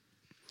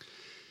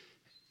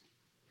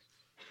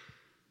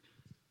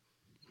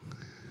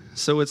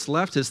 So what's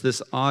left is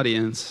this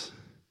audience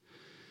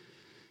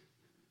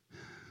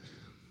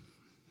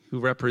who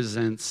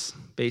represents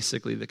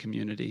basically the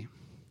community.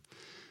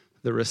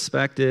 the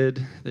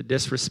respected, the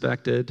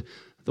disrespected,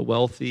 the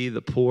wealthy,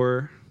 the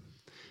poor,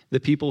 the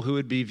people who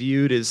would be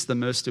viewed as the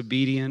most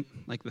obedient,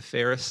 like the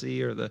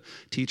Pharisee or the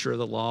teacher of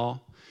the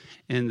law,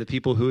 and the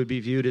people who would be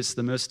viewed as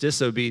the most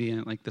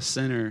disobedient, like the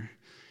sinner.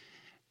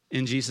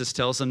 And Jesus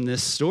tells them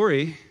this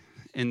story,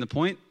 and the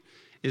point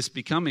is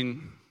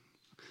becoming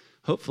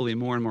hopefully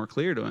more and more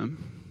clear to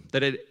him,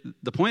 that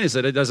the point is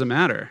that it doesn't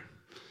matter.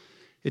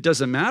 It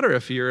doesn't matter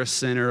if you're a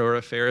sinner or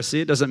a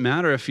Pharisee. It doesn't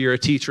matter if you're a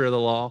teacher of the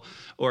law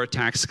or a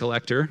tax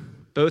collector.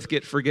 Both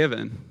get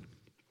forgiven.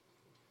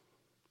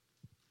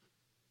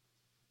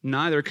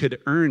 Neither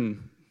could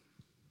earn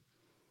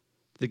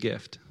the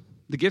gift.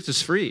 The gift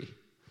is free.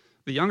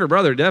 The younger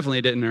brother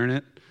definitely didn't earn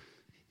it.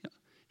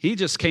 He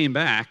just came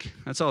back.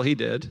 That's all he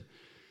did.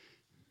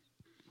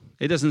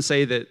 It doesn't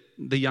say that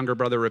the younger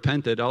brother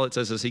repented. All it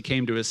says is he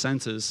came to his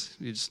senses.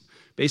 He just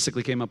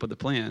basically came up with a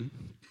plan.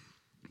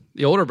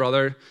 The older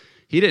brother,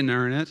 he didn't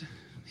earn it.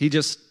 He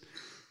just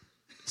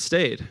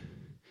stayed.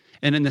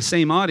 And in the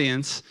same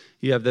audience,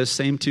 you have those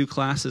same two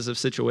classes of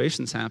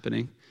situations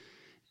happening.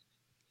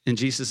 And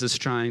Jesus is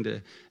trying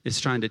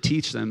to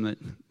teach them that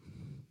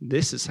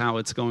this is how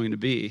it's going to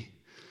be.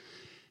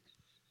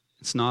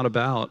 It's not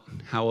about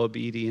how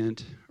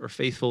obedient or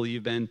faithful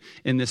you've been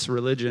in this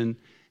religion.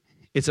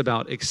 It's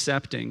about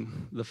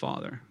accepting the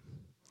Father.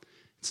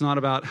 It's not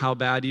about how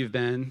bad you've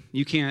been.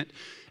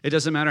 It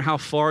doesn't matter how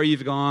far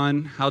you've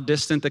gone, how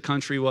distant the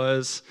country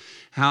was,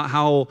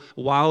 how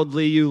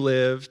wildly you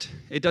lived.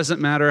 It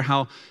doesn't matter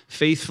how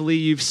faithfully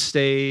you've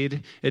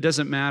stayed. It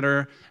doesn't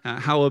matter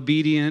how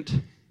obedient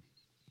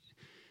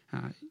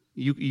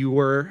you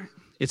were.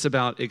 It's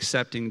about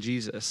accepting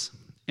Jesus.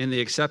 And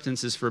the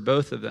acceptance is for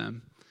both of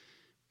them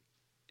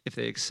if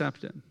they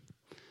accept him.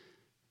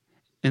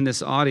 And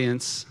this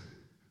audience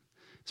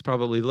is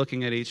probably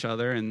looking at each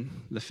other, and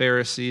the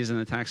Pharisees and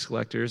the tax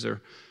collectors are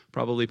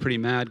probably pretty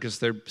mad because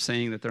they're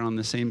saying that they're on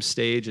the same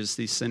stage as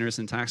these sinners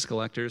and tax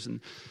collectors. And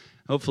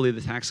hopefully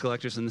the tax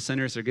collectors and the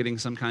sinners are getting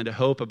some kind of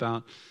hope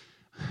about,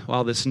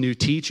 well, this new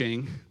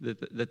teaching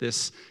that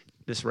this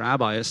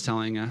rabbi is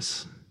telling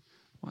us.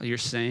 Well, you're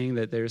saying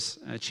that there's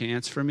a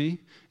chance for me?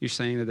 You're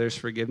saying that there's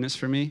forgiveness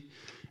for me?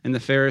 And the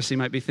Pharisee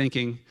might be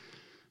thinking,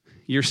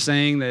 you're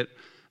saying that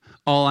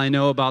all I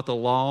know about the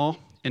law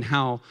and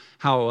how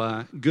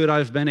good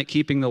I've been at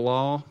keeping the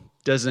law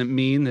doesn't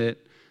mean that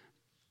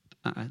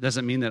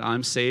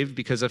I'm saved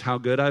because of how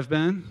good I've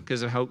been,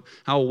 because of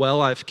how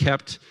well I've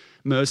kept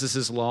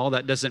Moses' law.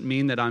 That doesn't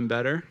mean that I'm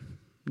better.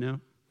 No.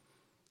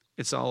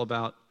 It's all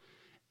about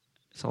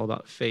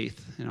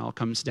faith, and it all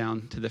comes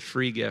down to the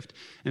free gift.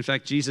 In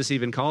fact, Jesus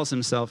even calls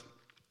himself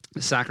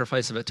the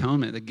sacrifice of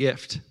atonement, the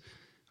gift,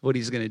 what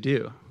he's going to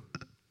do.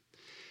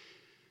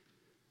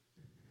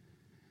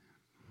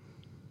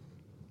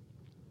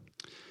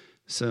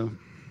 So,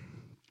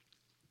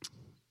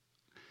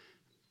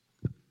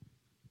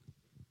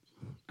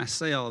 I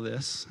say all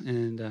this,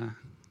 and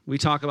we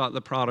talk about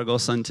the prodigal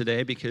son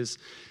today because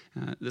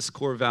this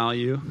core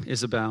value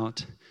is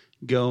about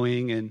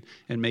going and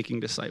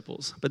making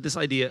disciples. But this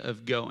idea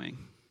of going.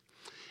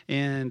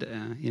 And,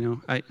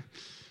 I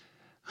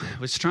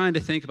was trying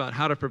to think about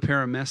how to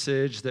prepare a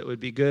message that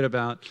would be good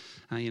about,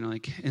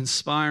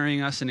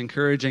 inspiring us and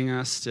encouraging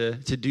us to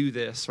do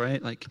this,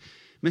 right? Like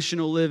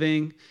missional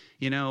living,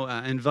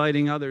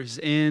 inviting others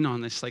in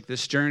on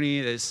this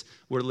journey as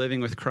we're living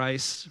with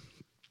Christ.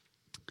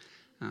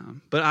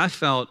 But I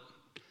felt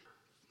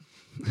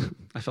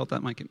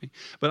that might get me.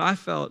 But I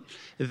felt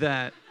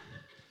that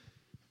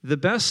the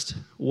best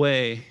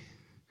way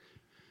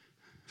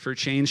for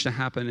change to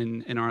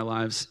happen in our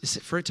lives is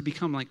for it to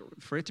become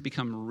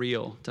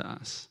real to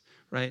us,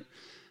 right?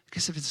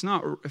 Because if it's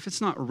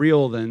not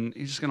real, then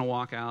you're just going to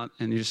walk out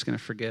and you're just going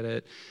to forget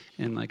it,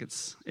 and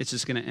it's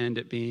just going to end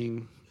up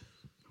being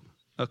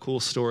a cool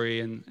story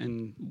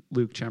in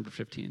Luke chapter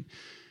 15.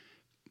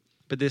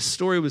 But this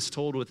story was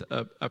told with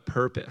a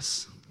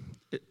purpose.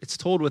 It's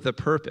told with a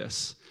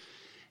purpose,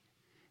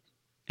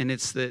 and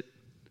it's that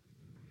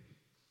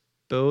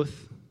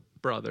both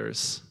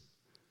brothers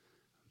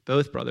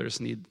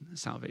need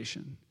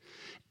salvation.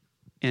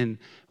 And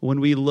when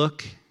we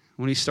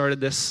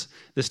started this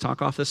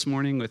talk off this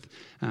morning with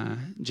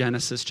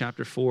Genesis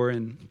chapter 4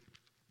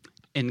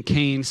 and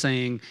Cain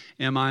saying,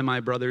 "Am I my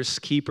brother's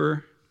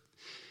keeper?"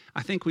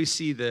 I think we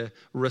see the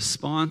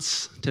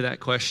response to that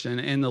question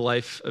in the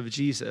life of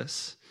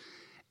Jesus.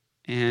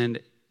 And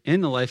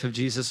in the life of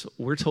Jesus,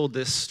 we're told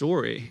this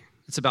story.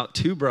 It's about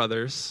two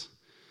brothers,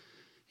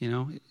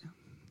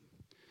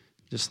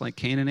 just like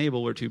Cain and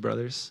Abel were two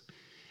brothers.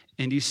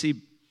 And you see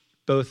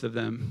both of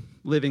them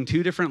living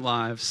two different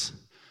lives,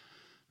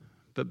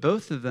 but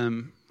both of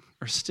them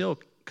are still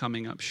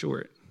coming up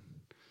short.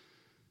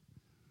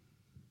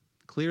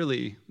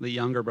 Clearly, the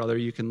younger brother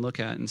you can look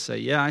at and say,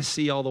 yeah, I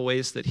see all the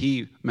ways that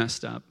he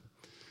messed up.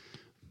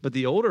 But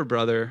the older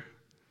brother,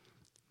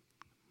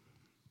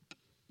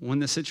 when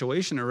the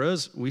situation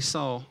arose, we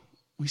saw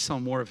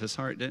more of his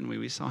heart, didn't we?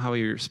 We saw how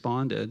he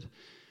responded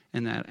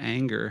in that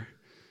anger,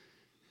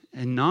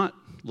 and not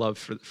love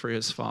for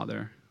his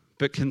father,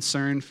 but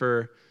concern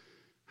for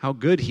how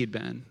good he'd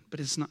been. But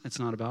it's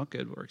not about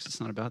good works.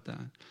 It's not about that.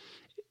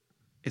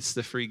 It's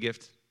the free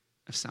gift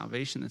of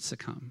salvation that's to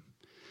come.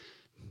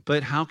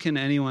 But how can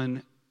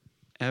anyone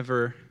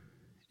ever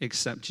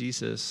accept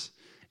Jesus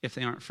if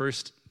they aren't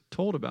first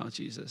told about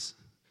Jesus,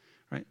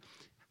 right?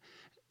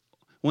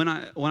 When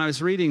I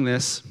was reading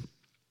this,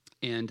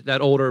 and that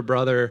older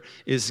brother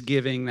is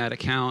giving that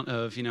account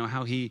of,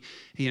 how he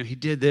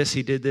did this,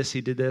 he did this,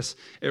 he did this.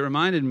 It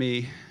reminded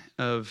me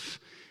of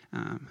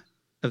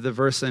the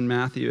verse in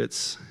Matthew.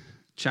 It's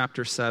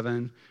chapter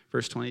 7,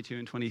 verse 22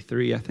 and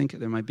 23. I think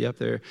there might be up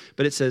there.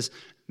 But it says,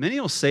 "Many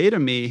will say to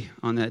me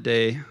on that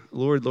day,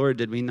 'Lord, Lord,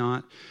 did we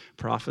not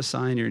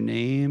prophesy in your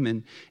name,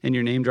 and in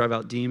your name drive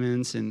out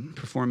demons and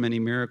perform many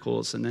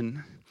miracles?' And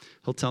then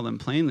he'll tell them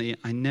plainly,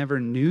 'I never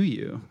knew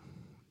you.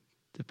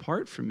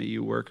 Depart from me,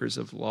 you workers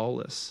of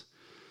lawlessness.'"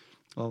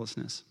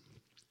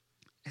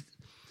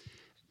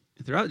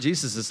 Throughout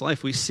Jesus'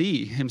 life, we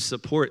see him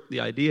support the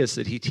ideas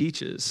that he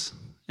teaches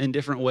in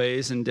different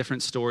ways, in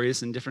different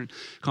stories, in different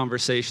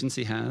conversations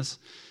he has.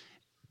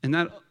 And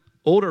that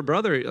older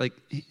brother,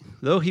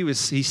 though he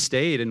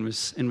stayed and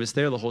was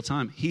there the whole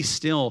time, he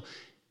still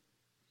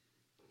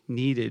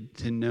needed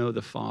to know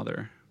the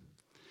Father.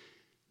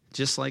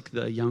 Just like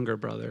the younger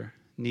brother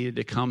needed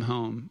to come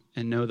home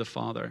and know the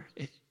Father.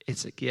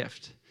 It's a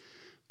gift.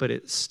 But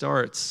it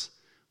starts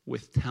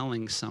with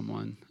telling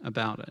someone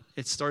about it.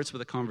 It starts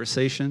with a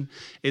conversation.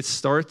 It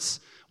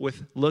starts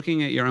with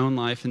looking at your own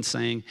life and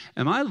saying,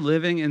 am I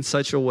living in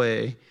such a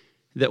way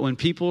that when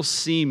people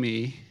see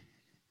me,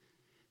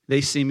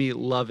 they see me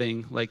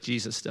loving like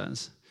Jesus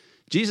does?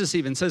 Jesus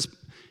even says,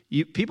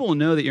 people will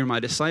know that you're my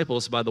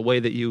disciples by the way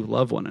that you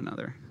love one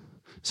another.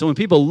 So when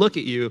people look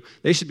at you,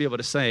 they should be able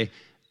to say,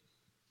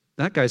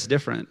 that guy's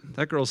different.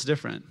 That girl's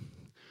different.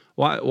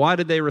 Why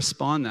did they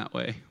respond that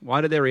way?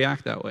 Why did they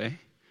react that way?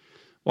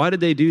 Why did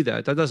they do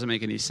that? That doesn't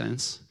make any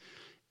sense.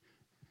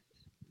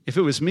 If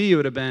it was me, it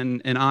would have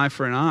been an eye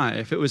for an eye.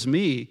 If it was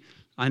me,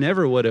 I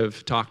never would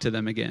have talked to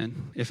them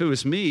again. If it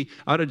was me,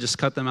 I would have just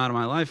cut them out of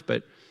my life.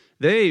 But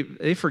they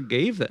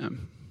forgave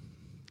them.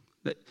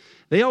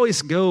 They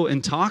always go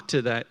and talk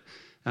to that.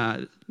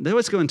 They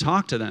always go and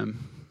talk to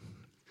them,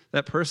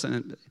 that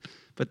person.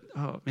 But,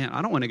 oh, man,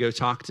 I don't want to go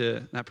talk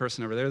to that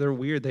person over there. They're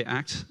weird. They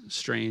act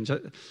strange.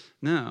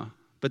 No,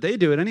 but they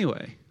do it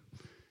anyway.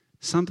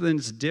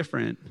 Something's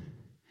different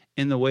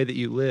in the way that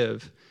you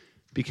live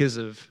because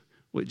of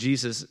what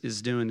Jesus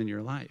is doing in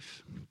your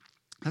life.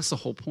 That's the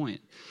whole point.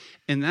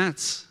 And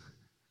that's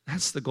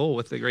the goal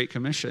with the Great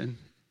Commission.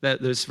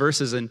 Those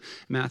verses in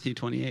Matthew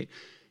 28.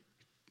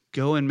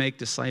 Go and make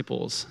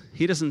disciples.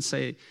 He doesn't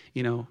say,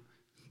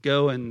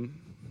 go and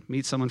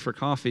meet someone for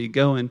coffee,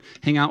 go and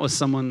hang out with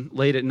someone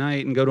late at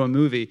night and go to a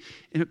movie.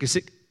 Because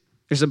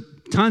there's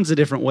tons of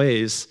different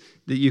ways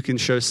that you can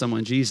show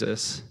someone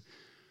Jesus,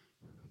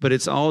 but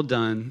it's all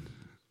done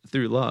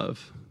through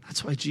love.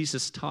 That's why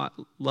Jesus taught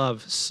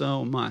love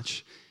so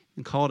much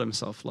and called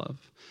himself love.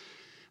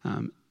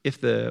 If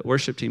the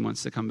worship team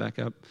wants to come back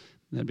up,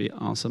 that'd be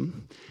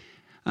awesome.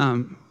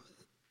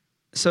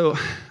 So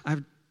I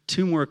have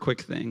two more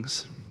quick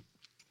things.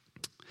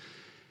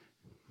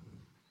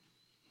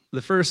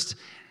 The first,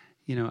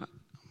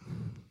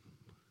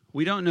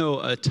 we don't know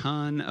a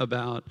ton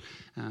about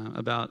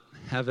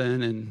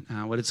heaven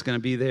and what it's going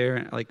to be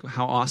there, like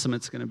how awesome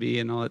it's going to be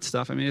and all that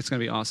stuff. I mean, it's going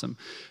to be awesome.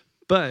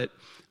 But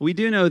we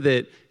do know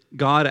that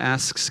God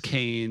asks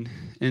Cain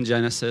in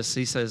Genesis,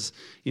 he says,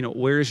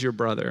 where's your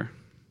brother?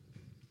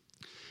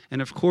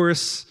 And of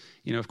course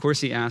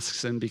he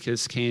asks him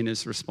because Cain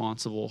is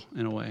responsible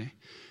in a way.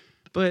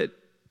 But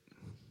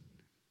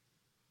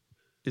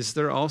is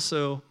there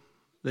also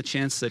the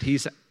chance that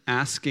he's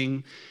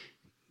asking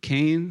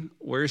Cain,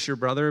 where's your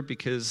brother?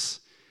 Because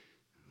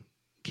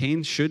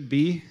Cain should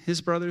be his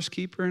brother's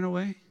keeper in a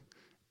way.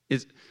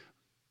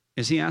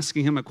 Is he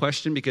asking him a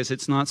question because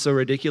it's not so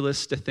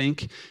ridiculous to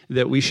think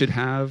that we should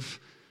have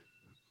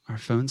our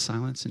phone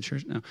silenced in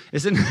church? No.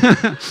 Is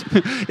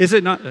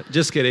it not,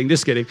 just kidding.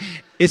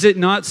 Is it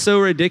not so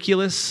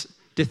ridiculous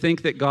to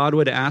think that God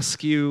would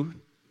ask you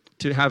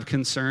to have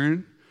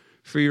concern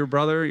for your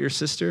brother or your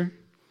sister?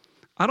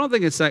 I don't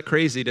think it's that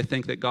crazy to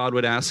think that God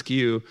would ask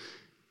you,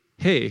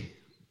 hey,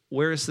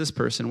 where is this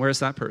person? Where is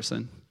that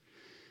person?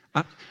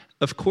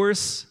 Of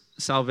course,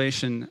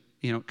 salvation,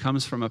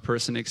 comes from a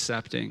person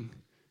accepting,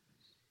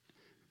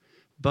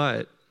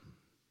 but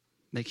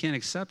they can't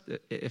accept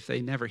it if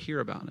they never hear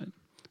about it,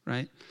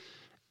 right?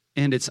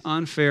 And it's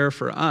unfair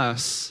for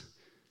us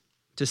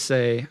to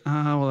say,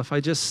 well, if I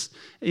just,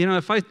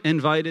 if I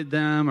invited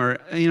them or,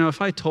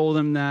 if I told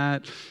them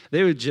that,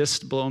 they would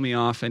just blow me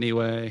off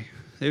anyway.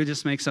 They would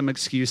just make some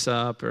excuse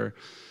up, or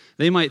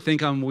they might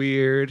think I'm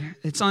weird.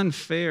 It's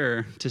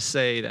unfair to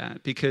say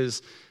that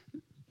because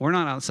we're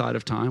not outside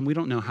of time. We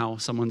don't know how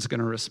someone's going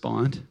to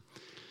respond.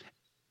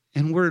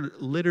 And we're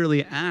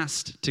literally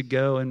asked to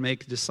go and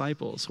make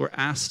disciples. We're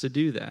asked to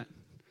do that.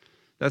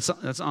 That's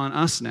on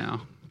us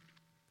now.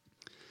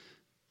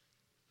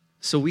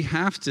 So we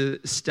have to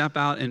step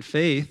out in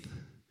faith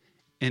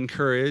and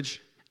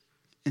courage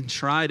and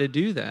try to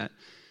do that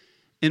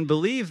and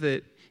believe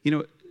that You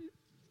know,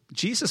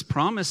 Jesus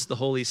promised the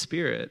Holy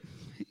Spirit.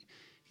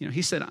 You know,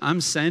 he said,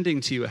 I'm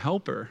sending to you a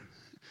helper,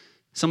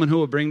 someone who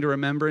will bring to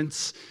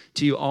remembrance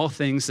to you all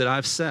things that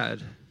I've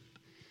said.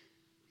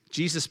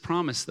 Jesus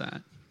promised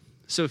that.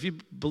 So if you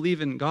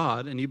believe in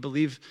God and you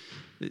believe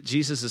that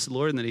Jesus is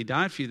Lord and that he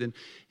died for you, then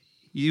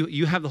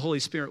you have the Holy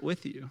Spirit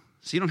with you.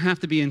 So you don't have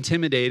to be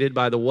intimidated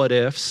by the what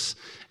ifs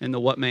and the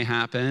what may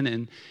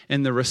happen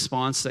and the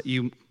response that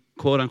you,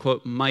 quote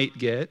unquote, might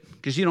get,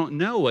 because you don't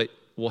know what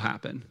will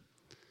happen.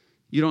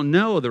 You don't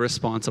know the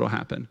response that will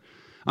happen.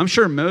 I'm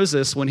sure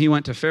Moses, when he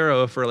went to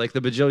Pharaoh for like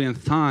the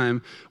bajillionth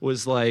time,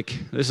 was like,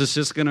 this is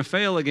just going to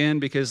fail again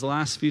because the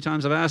last few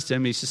times I've asked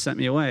him, he's just sent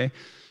me away.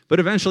 But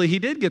eventually he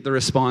did get the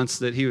response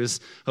that he was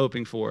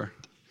hoping for.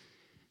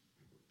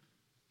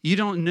 You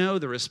don't know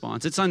the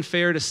response. It's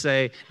unfair to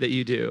say that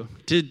you do.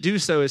 To do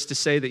so is to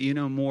say that you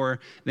know more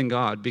than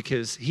God,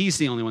 because he's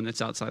the only one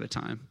that's outside of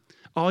time.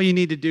 All you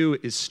need to do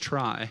is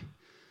try.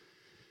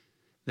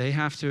 They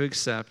have to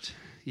accept,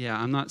 yeah,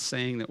 I'm not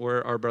saying that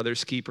we're our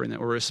brother's keeper and that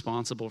we're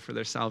responsible for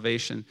their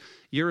salvation.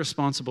 You're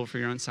responsible for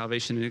your own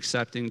salvation in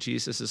accepting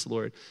Jesus as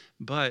Lord.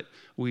 But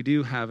we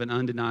do have an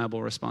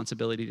undeniable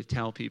responsibility to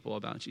tell people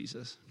about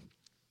Jesus.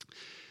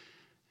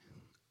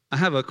 I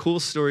have a cool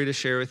story to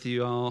share with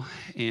you all,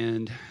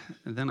 and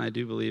then I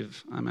do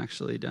believe I'm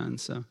actually done.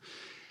 So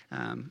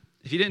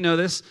if you didn't know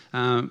this,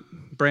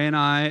 Bray and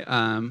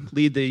I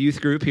lead the youth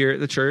group here at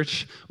the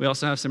church. We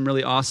also have some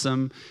really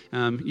awesome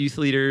youth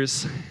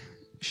leaders.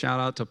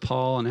 Shout out to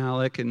Paul and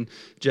Alec and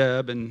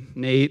Jeb and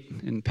Nate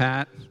and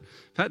Pat.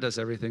 Pat does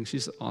everything.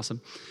 She's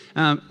awesome.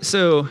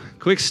 So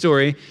quick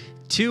story.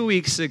 2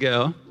 weeks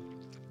ago,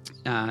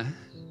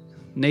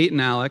 Nate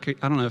and Alec,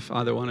 I don't know if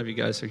either one of you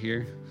guys are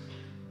here.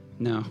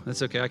 No,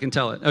 that's okay. I can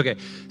tell it. Okay,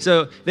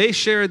 so they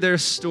shared their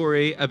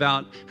story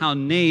about how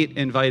Nate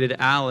invited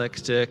Alec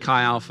to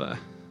Chi Alpha.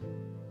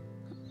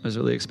 I was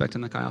really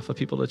expecting the Chi Alpha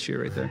people to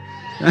cheer right there.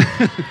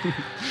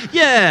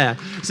 Yeah!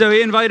 So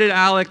he invited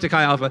Alec to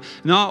Chi Alpha.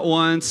 Not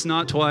once,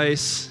 not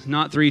twice,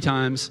 not 3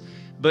 times,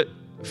 but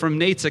from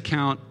Nate's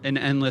account, an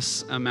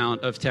endless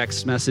amount of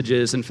text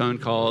messages and phone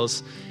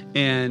calls,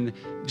 and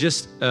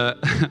just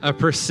a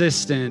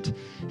persistent,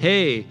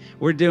 hey,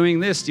 we're doing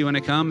this, do you want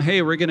to come?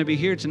 Hey, we're going to be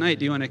here tonight,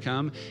 do you want to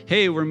come?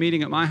 Hey, we're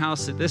meeting at my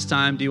house at this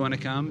time, do you want to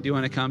come? Do you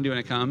want to come? Do you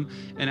want to come?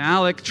 And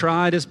Alec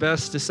tried his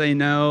best to say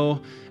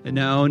no, I'm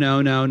going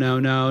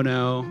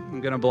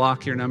to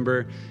block your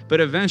number.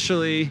 But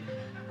eventually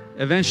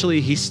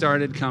he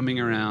started coming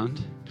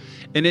around.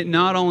 And it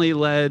not only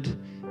led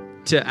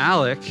to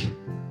Alec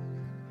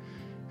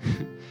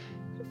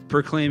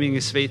proclaiming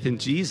his faith in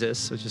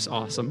Jesus, which is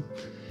awesome,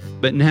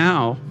 but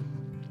now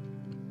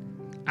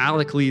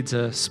Alec leads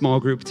a small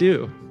group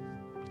too.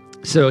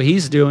 So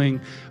he's doing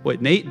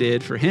what Nate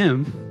did for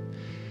him.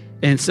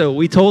 And so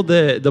we told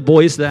the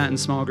boys that in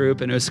small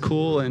group, and it was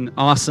cool and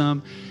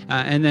awesome.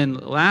 And then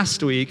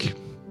last week,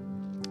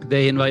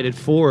 they invited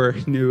 4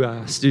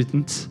 new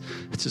students,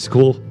 which is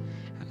cool.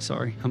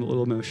 Sorry, I'm a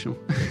little emotional.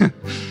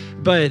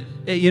 But,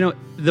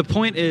 the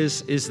point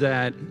is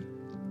that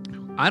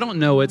I don't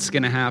know what's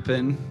going to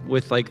happen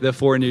with like the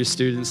 4 new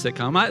students that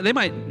come. They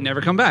might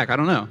never come back. I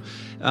don't know.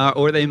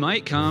 Or they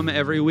might come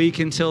every week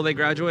until they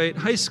graduate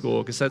high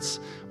school, because that's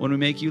when we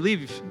make you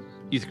leave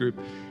youth group.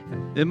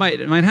 It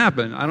might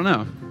happen. I don't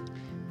know.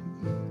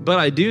 But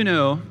I do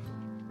know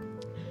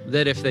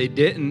that if they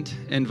didn't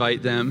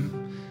invite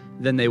them,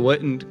 then they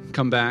wouldn't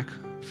come back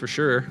for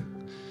sure.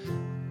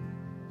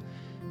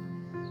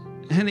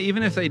 And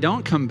even if they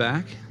don't come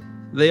back,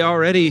 they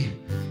already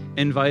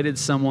invited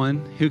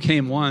someone who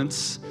came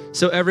once.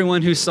 So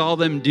everyone who saw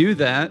them do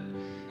that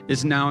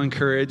is now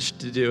encouraged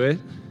to do it.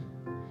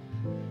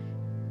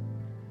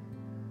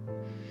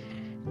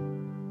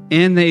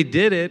 And they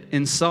did it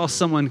and saw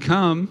someone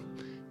come.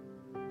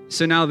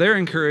 So now they're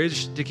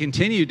encouraged to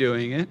continue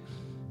doing it.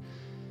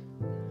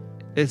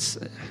 It's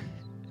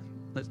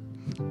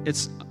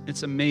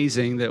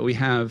amazing that we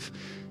have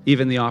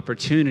even the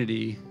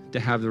opportunity to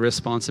have the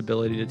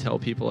responsibility to tell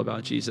people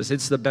about Jesus.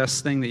 It's the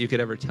best thing that you could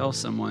ever tell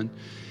someone.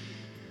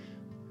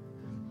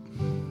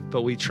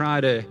 But we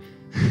try to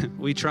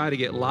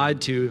get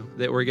lied to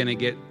that we're going to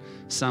get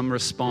some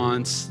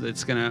response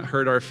that's going to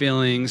hurt our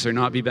feelings or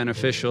not be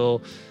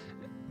beneficial.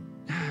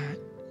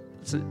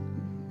 The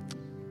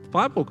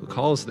Bible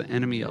calls the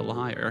enemy a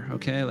liar,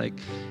 okay? Like,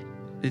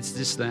 it's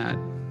just that.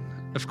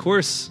 Of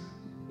course,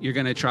 you're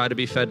going to try to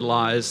be fed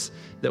lies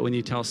that when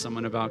you tell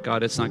someone about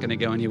God, it's not going to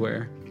go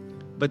anywhere.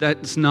 But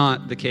that's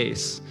not the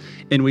case.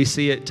 And we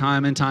see it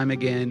time and time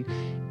again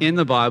in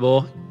the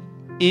Bible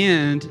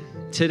and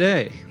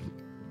today.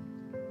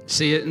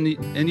 See it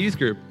in youth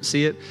group.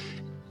 See it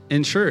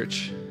in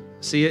church.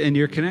 See it in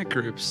your connect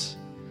groups.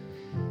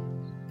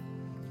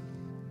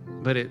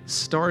 But it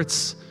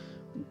starts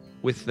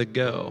with the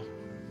go.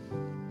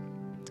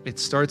 It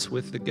starts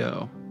with the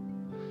go.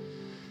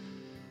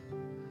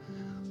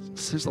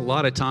 So there's a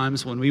lot of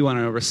times when we want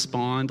to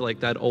respond like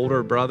that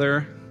older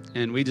brother,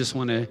 and we just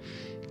want to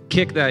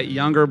kick that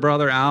younger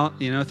brother out,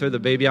 throw the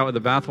baby out with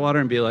the bathwater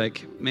and be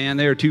like, man,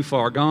 they're too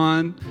far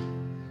gone.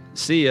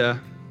 See ya.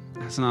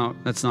 That's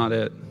not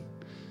it.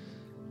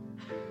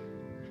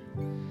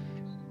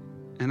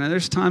 And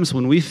there's times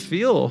when we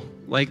feel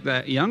like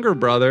that younger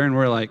brother and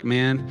we're like,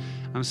 man,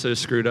 I'm so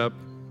screwed up.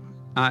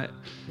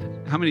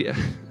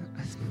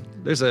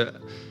 There's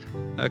a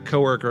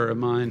coworker of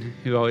mine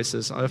who always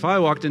says, if I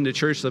walked into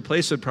church, the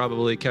place would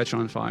probably catch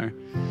on fire.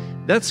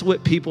 That's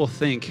what people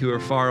think who are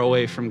far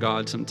away from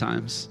God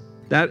sometimes.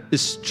 That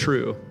is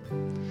true.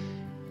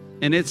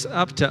 And it's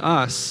up to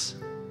us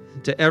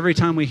to every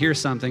time we hear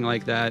something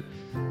like that,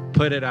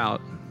 put it out.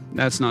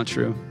 That's not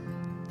true.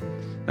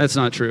 That's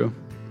not true.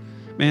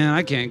 Man,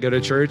 I can't go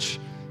to church.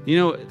 You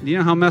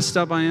know how messed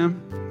up I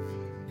am?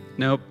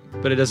 Nope,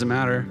 but it doesn't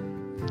matter.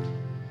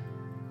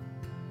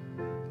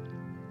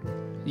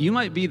 You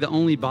might be the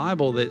only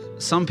Bible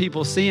that some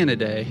people see in a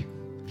day,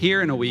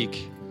 hear in a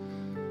week,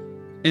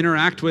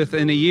 interact with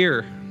in a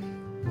year.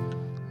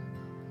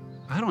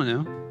 I don't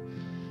know.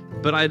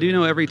 But I do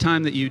know every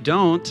time that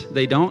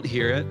they don't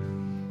hear it.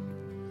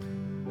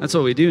 That's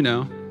what we do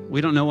know.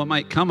 We don't know what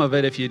might come of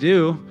it if you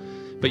do,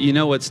 but you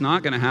know what's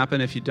not going to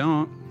happen if you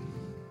don't.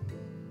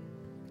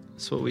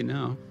 That's what we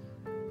know.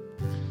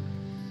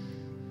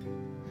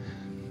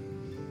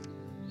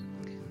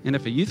 And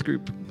if a youth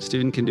group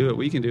student can do it,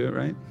 we can do it,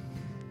 right?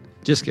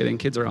 Just kidding.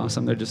 Kids are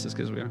awesome. They're just as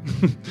good as we are.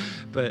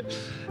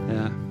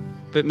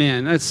 But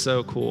man, that's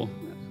so cool.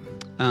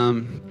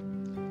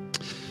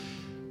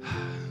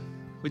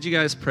 Would you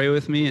guys pray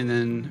with me? And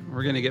then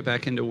we're going to get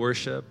back into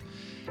worship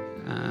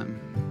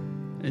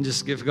and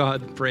just give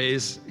God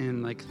praise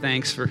and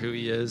thanks for who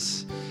he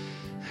is.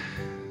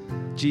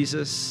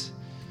 Jesus,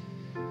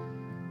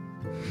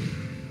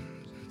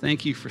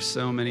 thank you for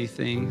so many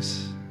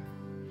things.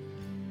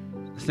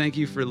 Thank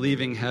you for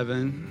leaving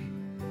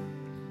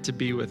heaven to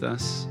be with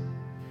us.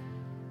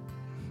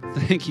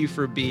 Thank you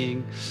for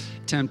being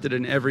tempted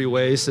in every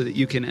way so that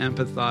you can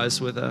empathize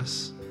with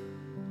us.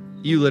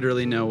 You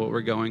literally know what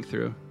we're going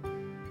through.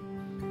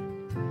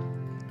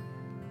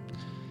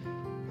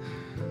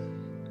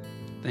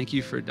 Thank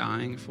you for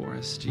dying for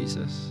us,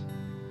 Jesus.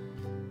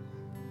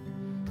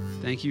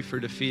 Thank you for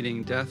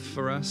defeating death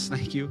for us.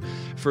 Thank you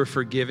for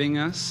forgiving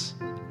us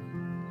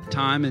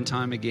time and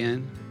time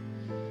again.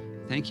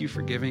 Thank you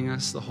for giving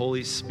us the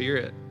Holy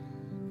Spirit,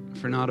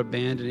 for not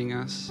abandoning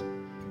us,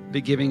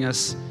 but giving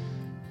us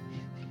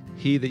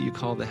he that you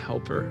call the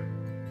helper.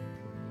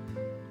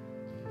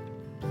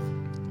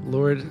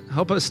 Lord,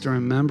 help us to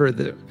remember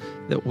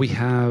that we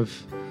have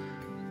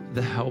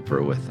the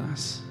helper with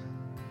us.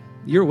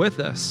 You're with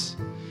us.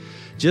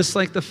 Just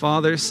like the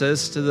Father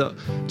says to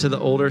the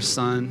older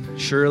son,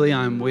 surely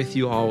I'm with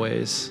you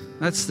always.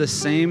 That's the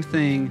same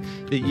thing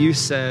that you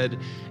said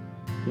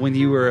when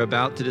you were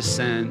about to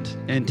descend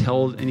and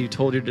you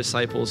told your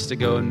disciples to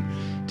go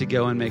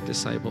and make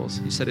disciples.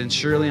 You said, and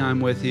surely I'm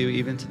with you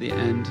even to the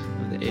end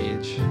of the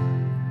age.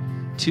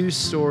 2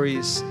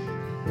 stories,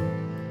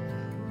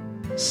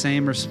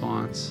 same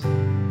response.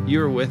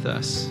 You are with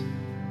us.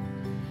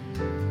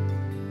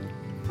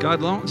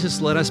 God, don't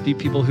just let us be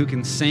people who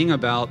can sing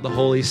about the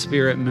Holy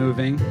Spirit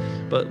moving,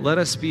 but let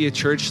us be a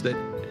church that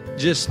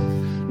just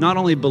not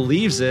only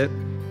believes it,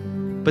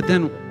 but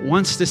then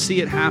wants to see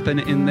it happen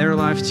in their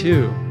life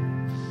too.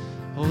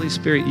 Holy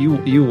Spirit,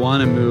 you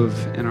want to move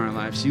in our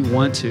lives. You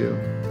want to.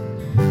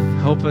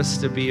 Help us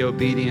to be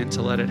obedient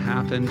to let it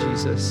happen,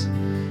 Jesus.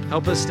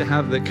 Help us to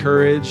have the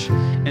courage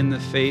and the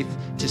faith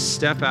to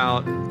step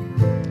out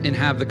and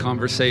have the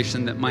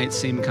conversation that might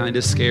seem kind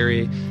of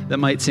scary, that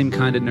might seem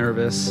kind of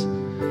nervous.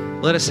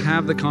 Let us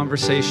have the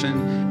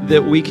conversation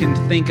that we can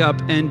think up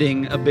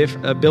ending a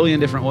billion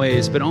different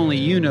ways, but only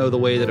you know the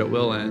way that it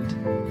will end.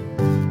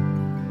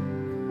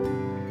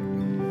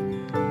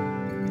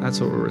 That's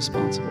what we're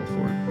responsible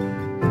for.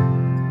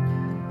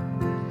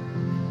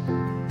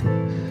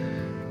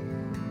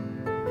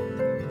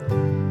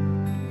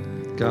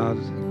 God,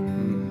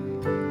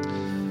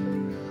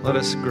 let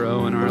us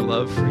grow in our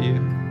love for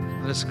you.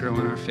 Let us grow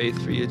in our faith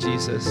for you,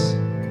 Jesus.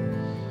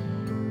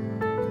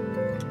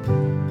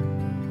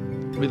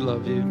 We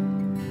love you,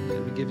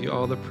 and we give you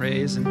all the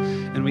praise,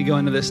 and we go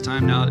into this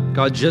time now,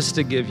 God, just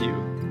to give you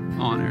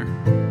honor.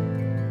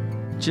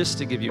 Just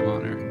to give you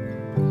honor.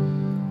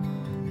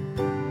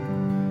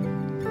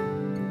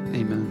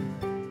 Amen.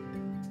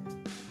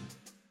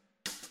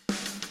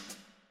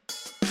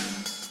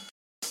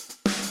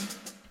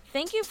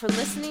 Thank you for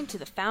listening to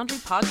the Foundry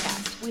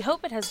podcast. We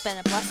hope it has been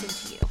a blessing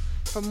to you.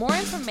 For more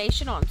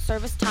information on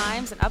service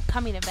times and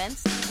upcoming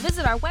events,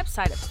 visit our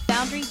website at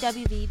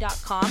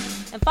thefoundrywv.com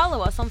and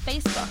follow us on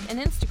Facebook and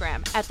Instagram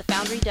at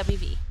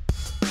thefoundrywv.